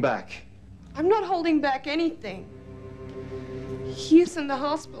you holding back? I'm not holding back anything. He's in the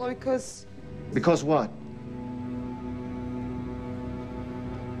hospital because... Because what?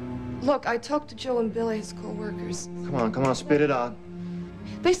 Look, I talked to Joe and Billy, his co-workers. Come on, spit it out.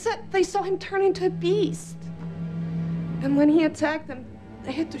 They said they saw him turn into a beast. And when he attacked them,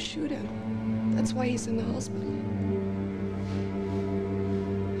 they had to shoot him. That's why he's in the hospital.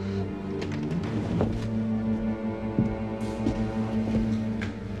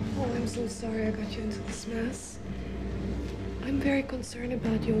 Oh, I'm so sorry I got you into this mess. I'm very concerned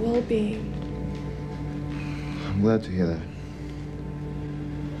about your well-being. I'm glad to hear that.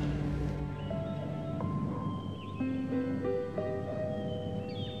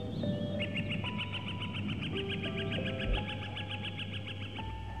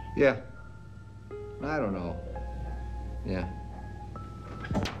 Yeah. I don't know. Yeah.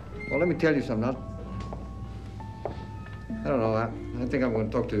 Well, let me tell you something. I don't know. I think I'm going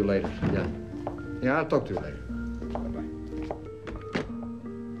to talk to you later. Yeah. Yeah, I'll talk to you later. Bye-bye.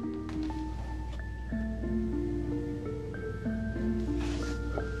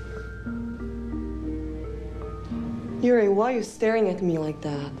 Yuri, why are you staring at me like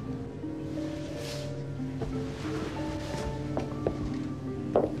that?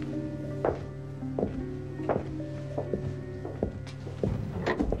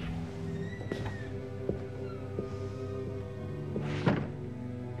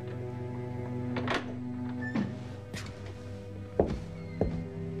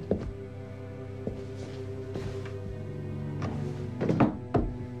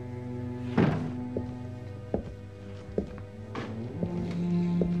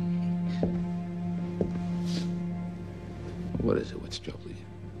 What is it? What's troubling you?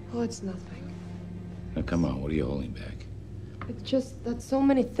 Oh, it's nothing. Now, come on, what are you holding back? It's just that so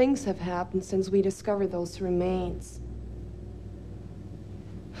many things have happened since we discovered those remains.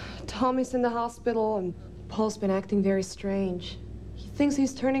 Tommy's in the hospital, and Paul's been acting very strange. He thinks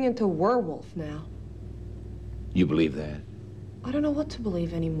he's turning into a werewolf now. You believe that? I don't know what to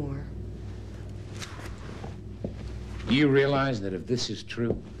believe anymore. Do you realize that if this is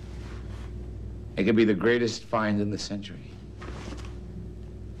true, it could be the greatest find in the century?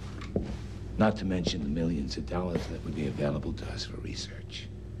 Not to mention the millions of dollars that would be available to us for research.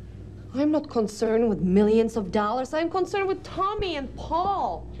 I'm not concerned with millions of dollars. I'm concerned with Tommy and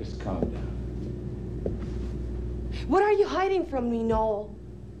Paul. Just calm down. What are you hiding from me, Noel?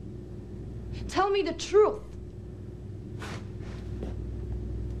 Tell me the truth.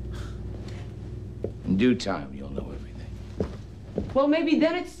 In due time, you'll know everything. Well, maybe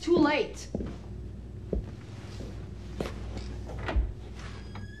then it's too late.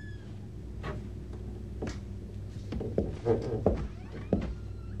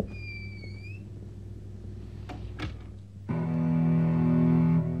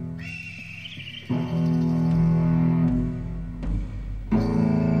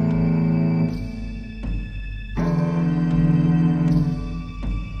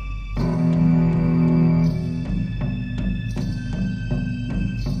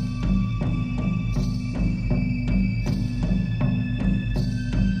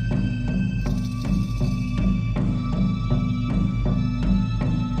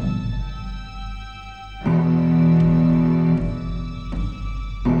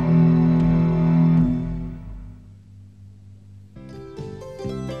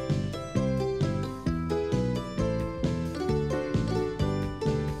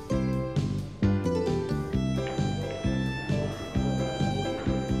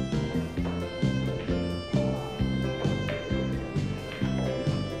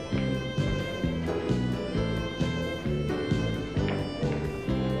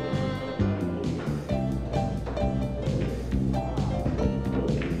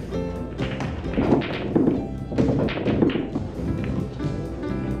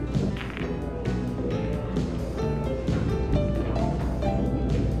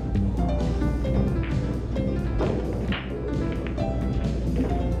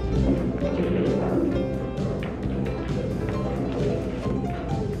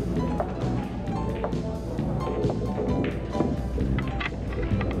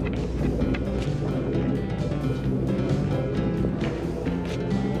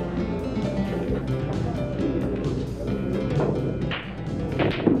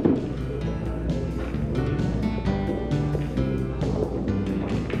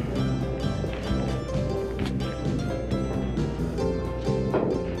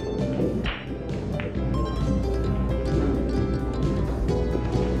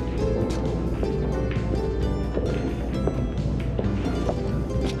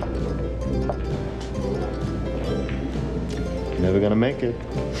 never gonna make it.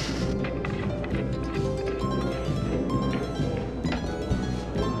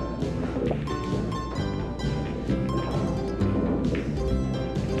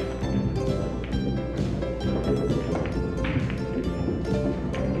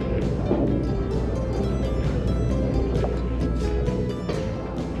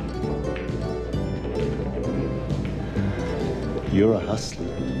 You're a hustler.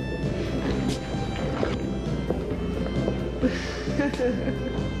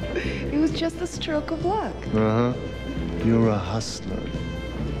 It was just a stroke of luck. Uh-huh. You're a hustler.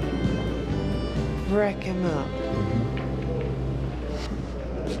 Wreck him up.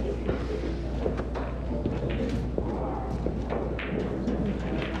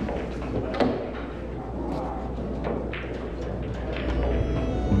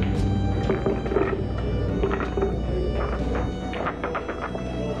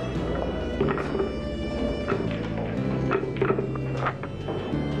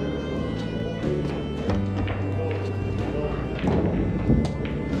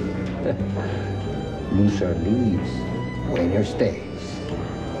 Loser leaves, winner stays.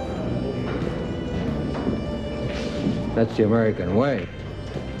 That's the American way.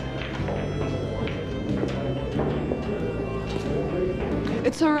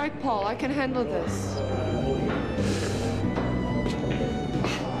 It's all right, Paul. I can handle this.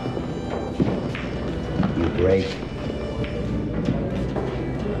 You break.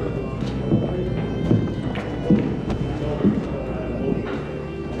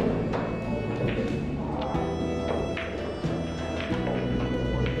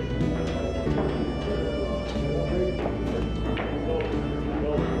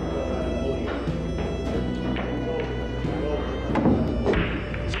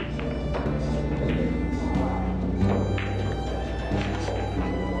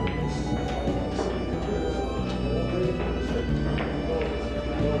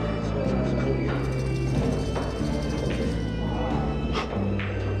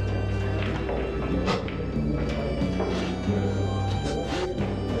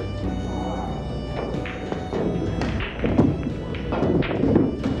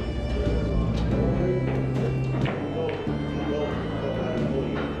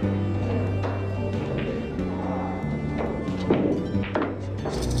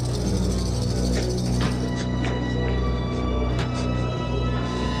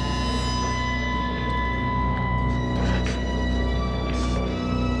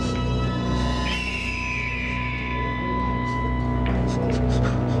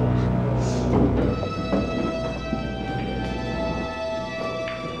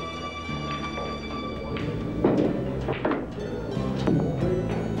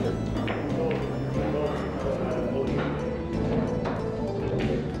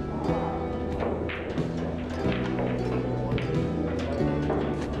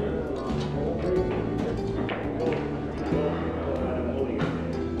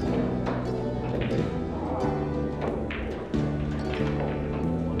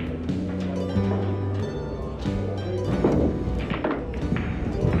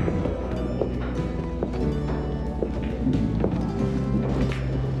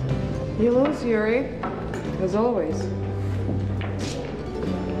 You lose, Yuri. As always.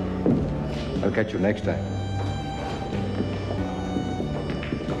 I'll catch you next time.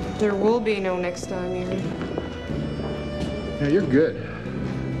 There will be no next time, Yuri. Yeah, you're good.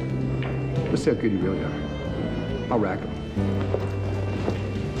 Let's see how good you really are. I'll rack him.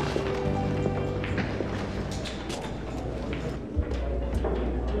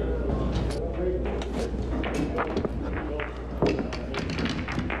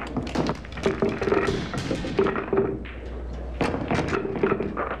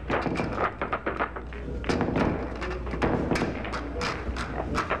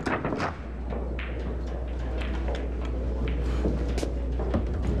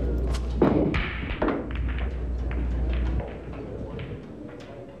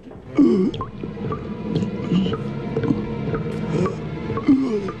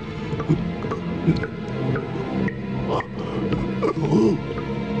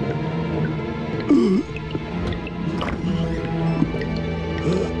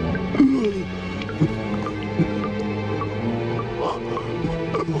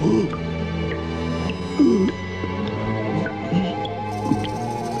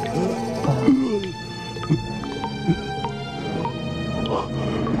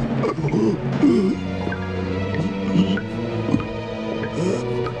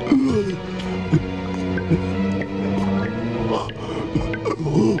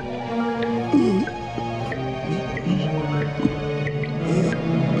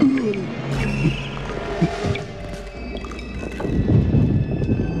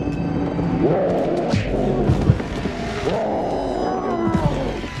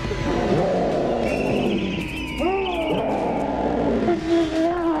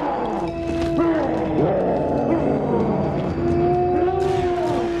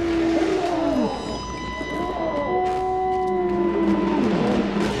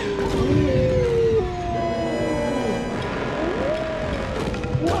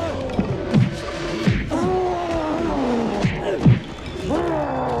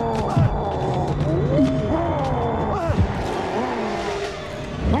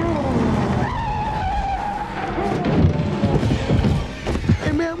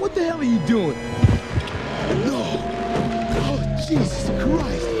 Hey, man, what the hell are you doing? No. Oh, Jesus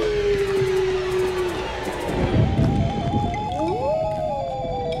Christ.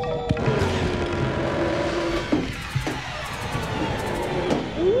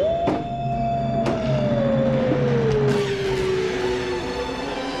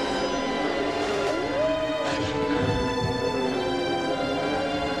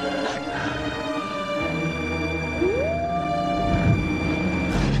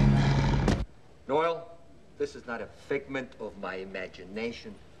 This is not a figment of my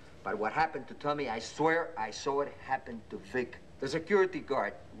imagination. But what happened to Tommy, I swear I saw it happen to Vic, the security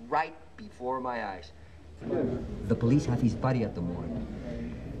guard, right before my eyes. The police have his body at the morgue.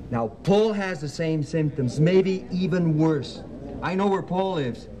 Now, Paul has the same symptoms, maybe even worse. I know where Paul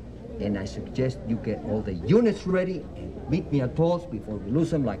lives, and I suggest you get all the units ready and meet me at Paul's before we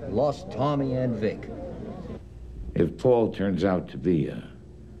lose him like we lost Tommy and Vic. If Paul turns out to be a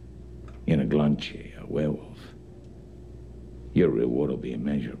werewolf, your reward will be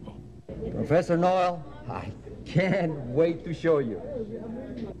immeasurable. Professor Noel, I can't wait to show you.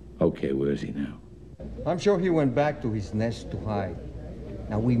 Okay, where is he now? I'm sure he went back to his nest to hide.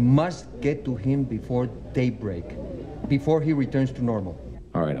 Now, we must get to him before daybreak, before he returns to normal.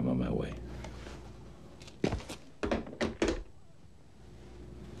 All right, I'm on my way.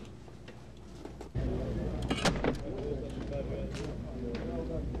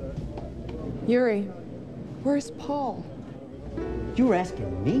 Yuri, where's Paul? You're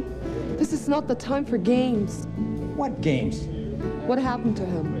asking me? This is not the time for games. What games? What happened to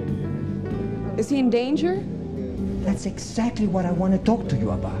him? Is he in danger? That's exactly what I want to talk to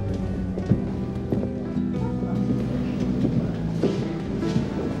you about.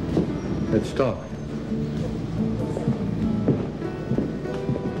 Let's talk.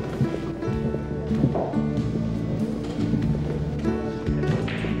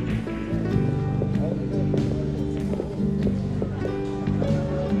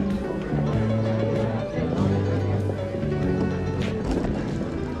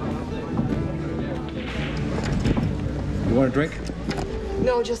 You want a drink?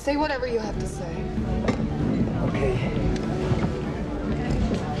 No, just say whatever you have to say. Okay.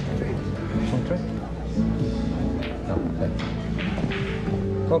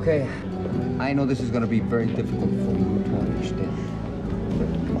 Okay, I know this is going to be very difficult for you to understand.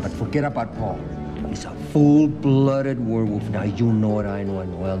 But forget about Paul. He's a full-blooded werewolf. Now, you know it, I know it,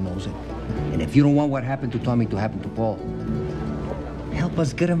 Noel knows it. And if you don't want what happened to Tommy to happen to Paul, help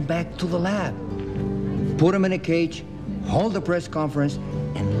us get him back to the lab. Put him in a cage, hold a press conference,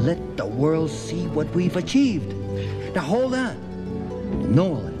 and let the world see what we've achieved. Now, hold on.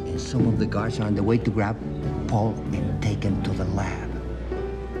 Noel and some of the guards are on the way to grab Paul and take him to the lab.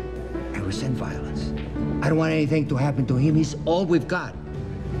 I resent violence. I don't want anything to happen to him. He's all we've got.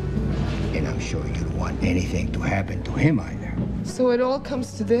 And I'm sure you don't want anything to happen to him either. So it all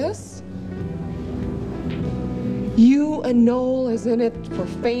comes to this? You and Noel is in it for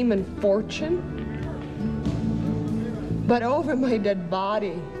fame and fortune? But over my dead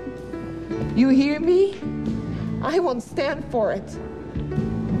body. You hear me? I won't stand for it.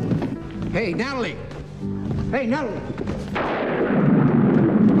 Hey, Natalie! Hey, Natalie!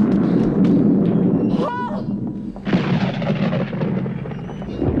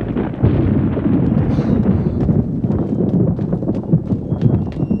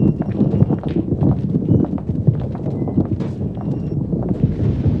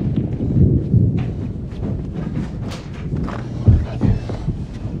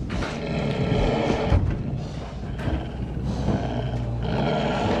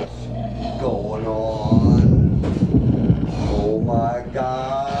 Going on? Oh my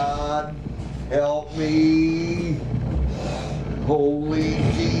God, help me. Holy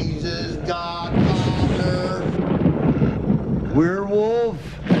Jesus, Godfather. Werewolf?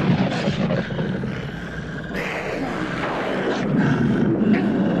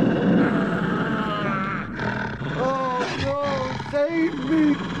 Oh no, save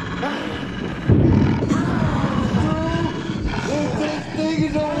me. This thing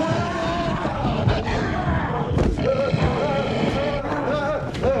is a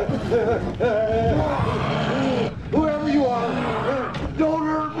whoever you are, don't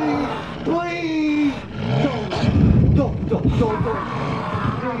hurt me, please. Don't.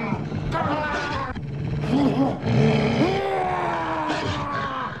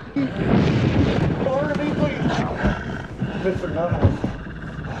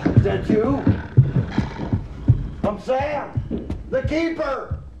 Is that you? I'm Sam, the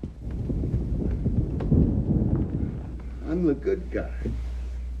keeper. I'm the good guy.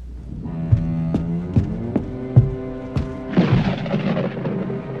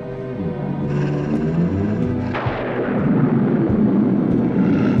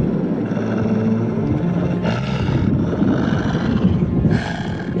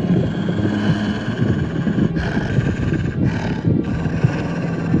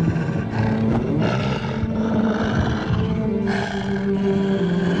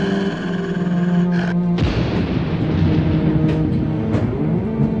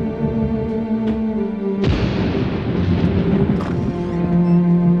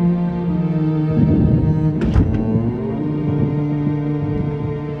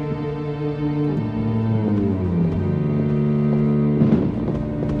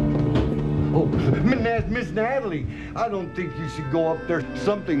 Miss Natalie, I don't think you should go up there.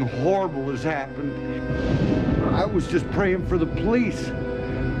 Something horrible has happened. I was just praying for the police.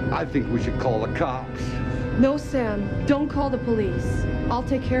 I think we should call the cops. No, Sam, don't call the police. I'll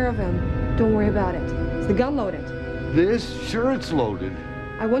take care of him. Don't worry about it. Is the gun loaded? This? Sure it's loaded.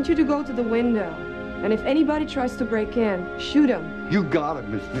 I want you to go to the window. And if anybody tries to break in, shoot him. You got it,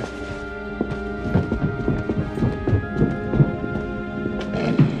 Miss Natalie.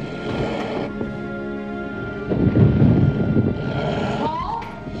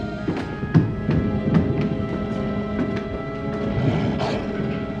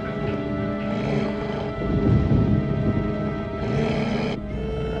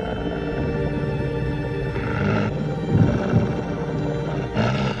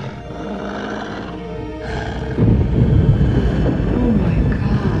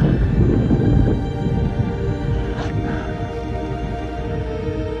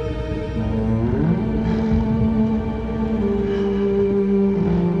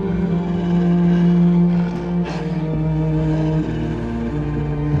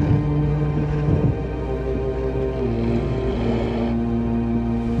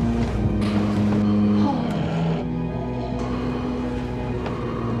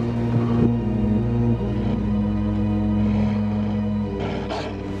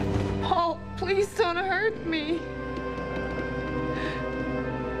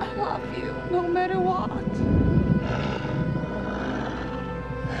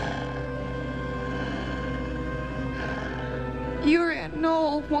 Yuri and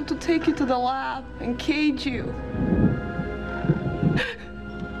Noel want to take you to the lab and cage you.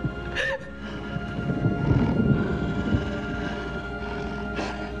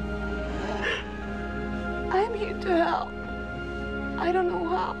 I'm here to help. I don't know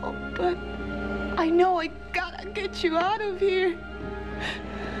how, but I know I gotta get you out of here.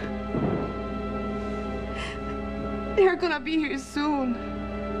 They're gonna be here soon.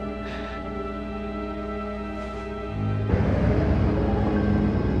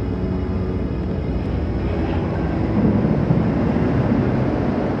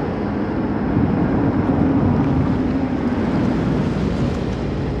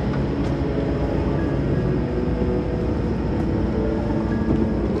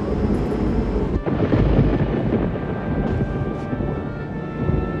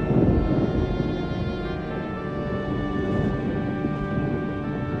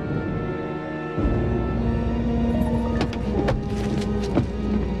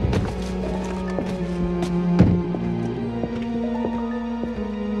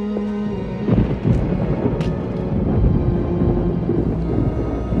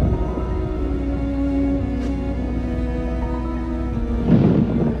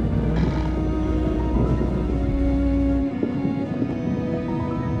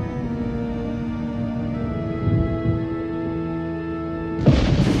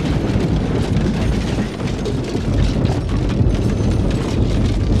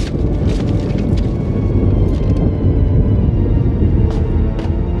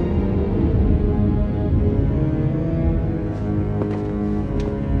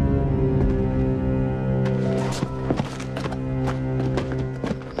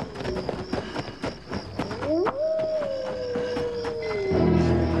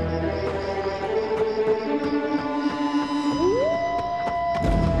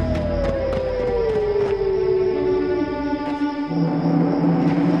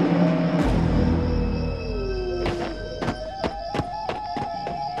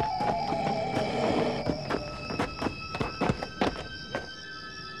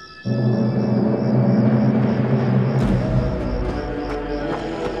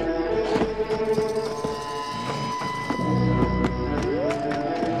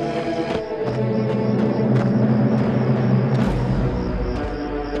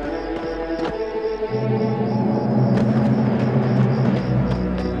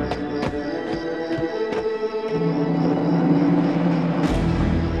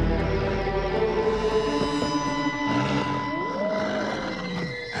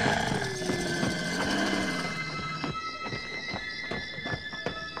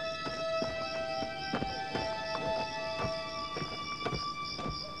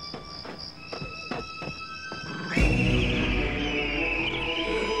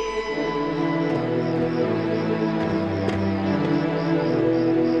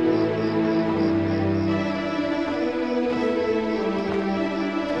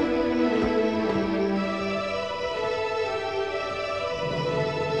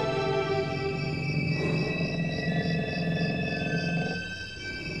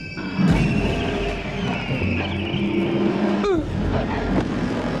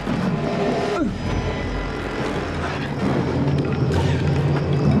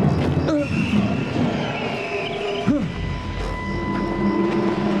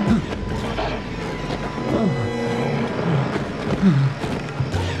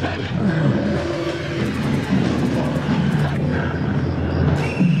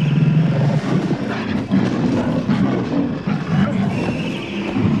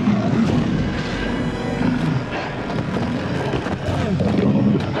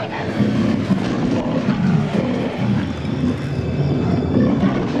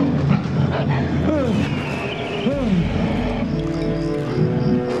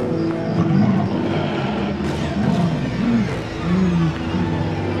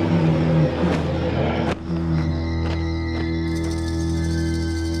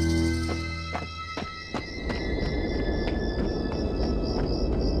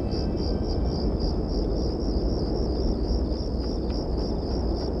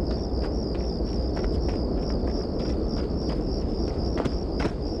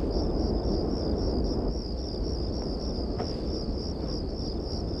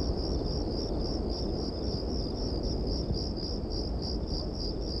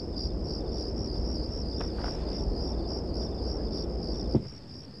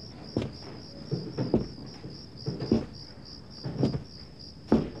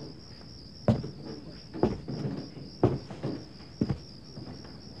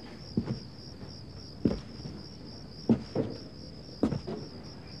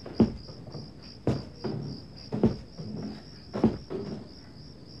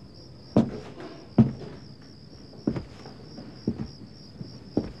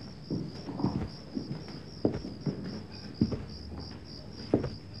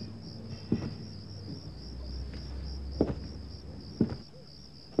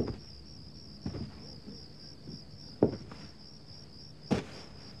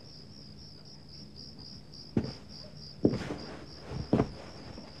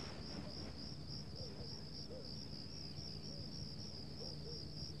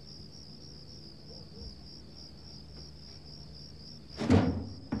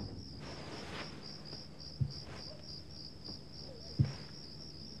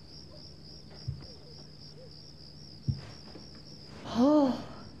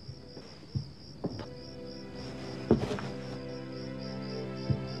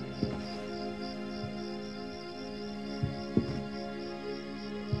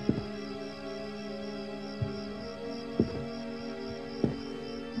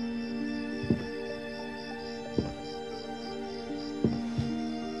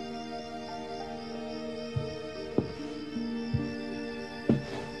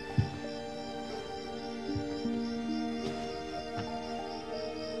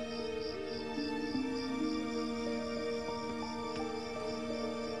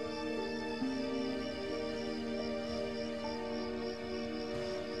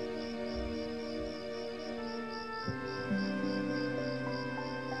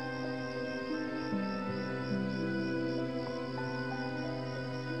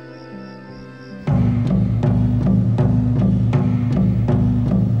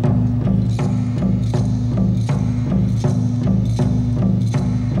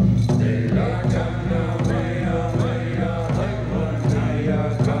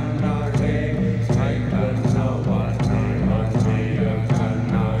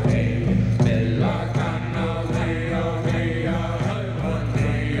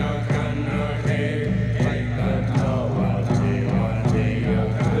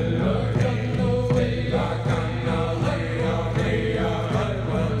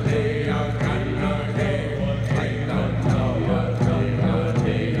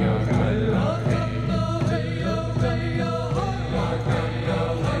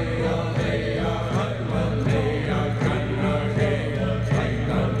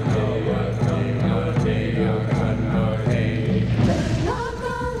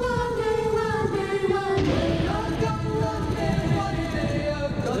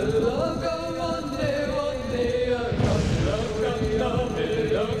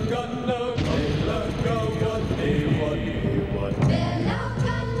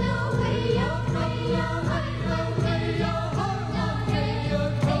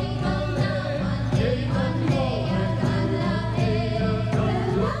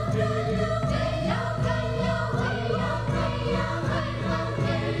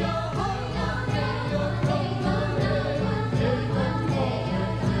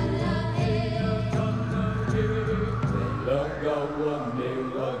 one day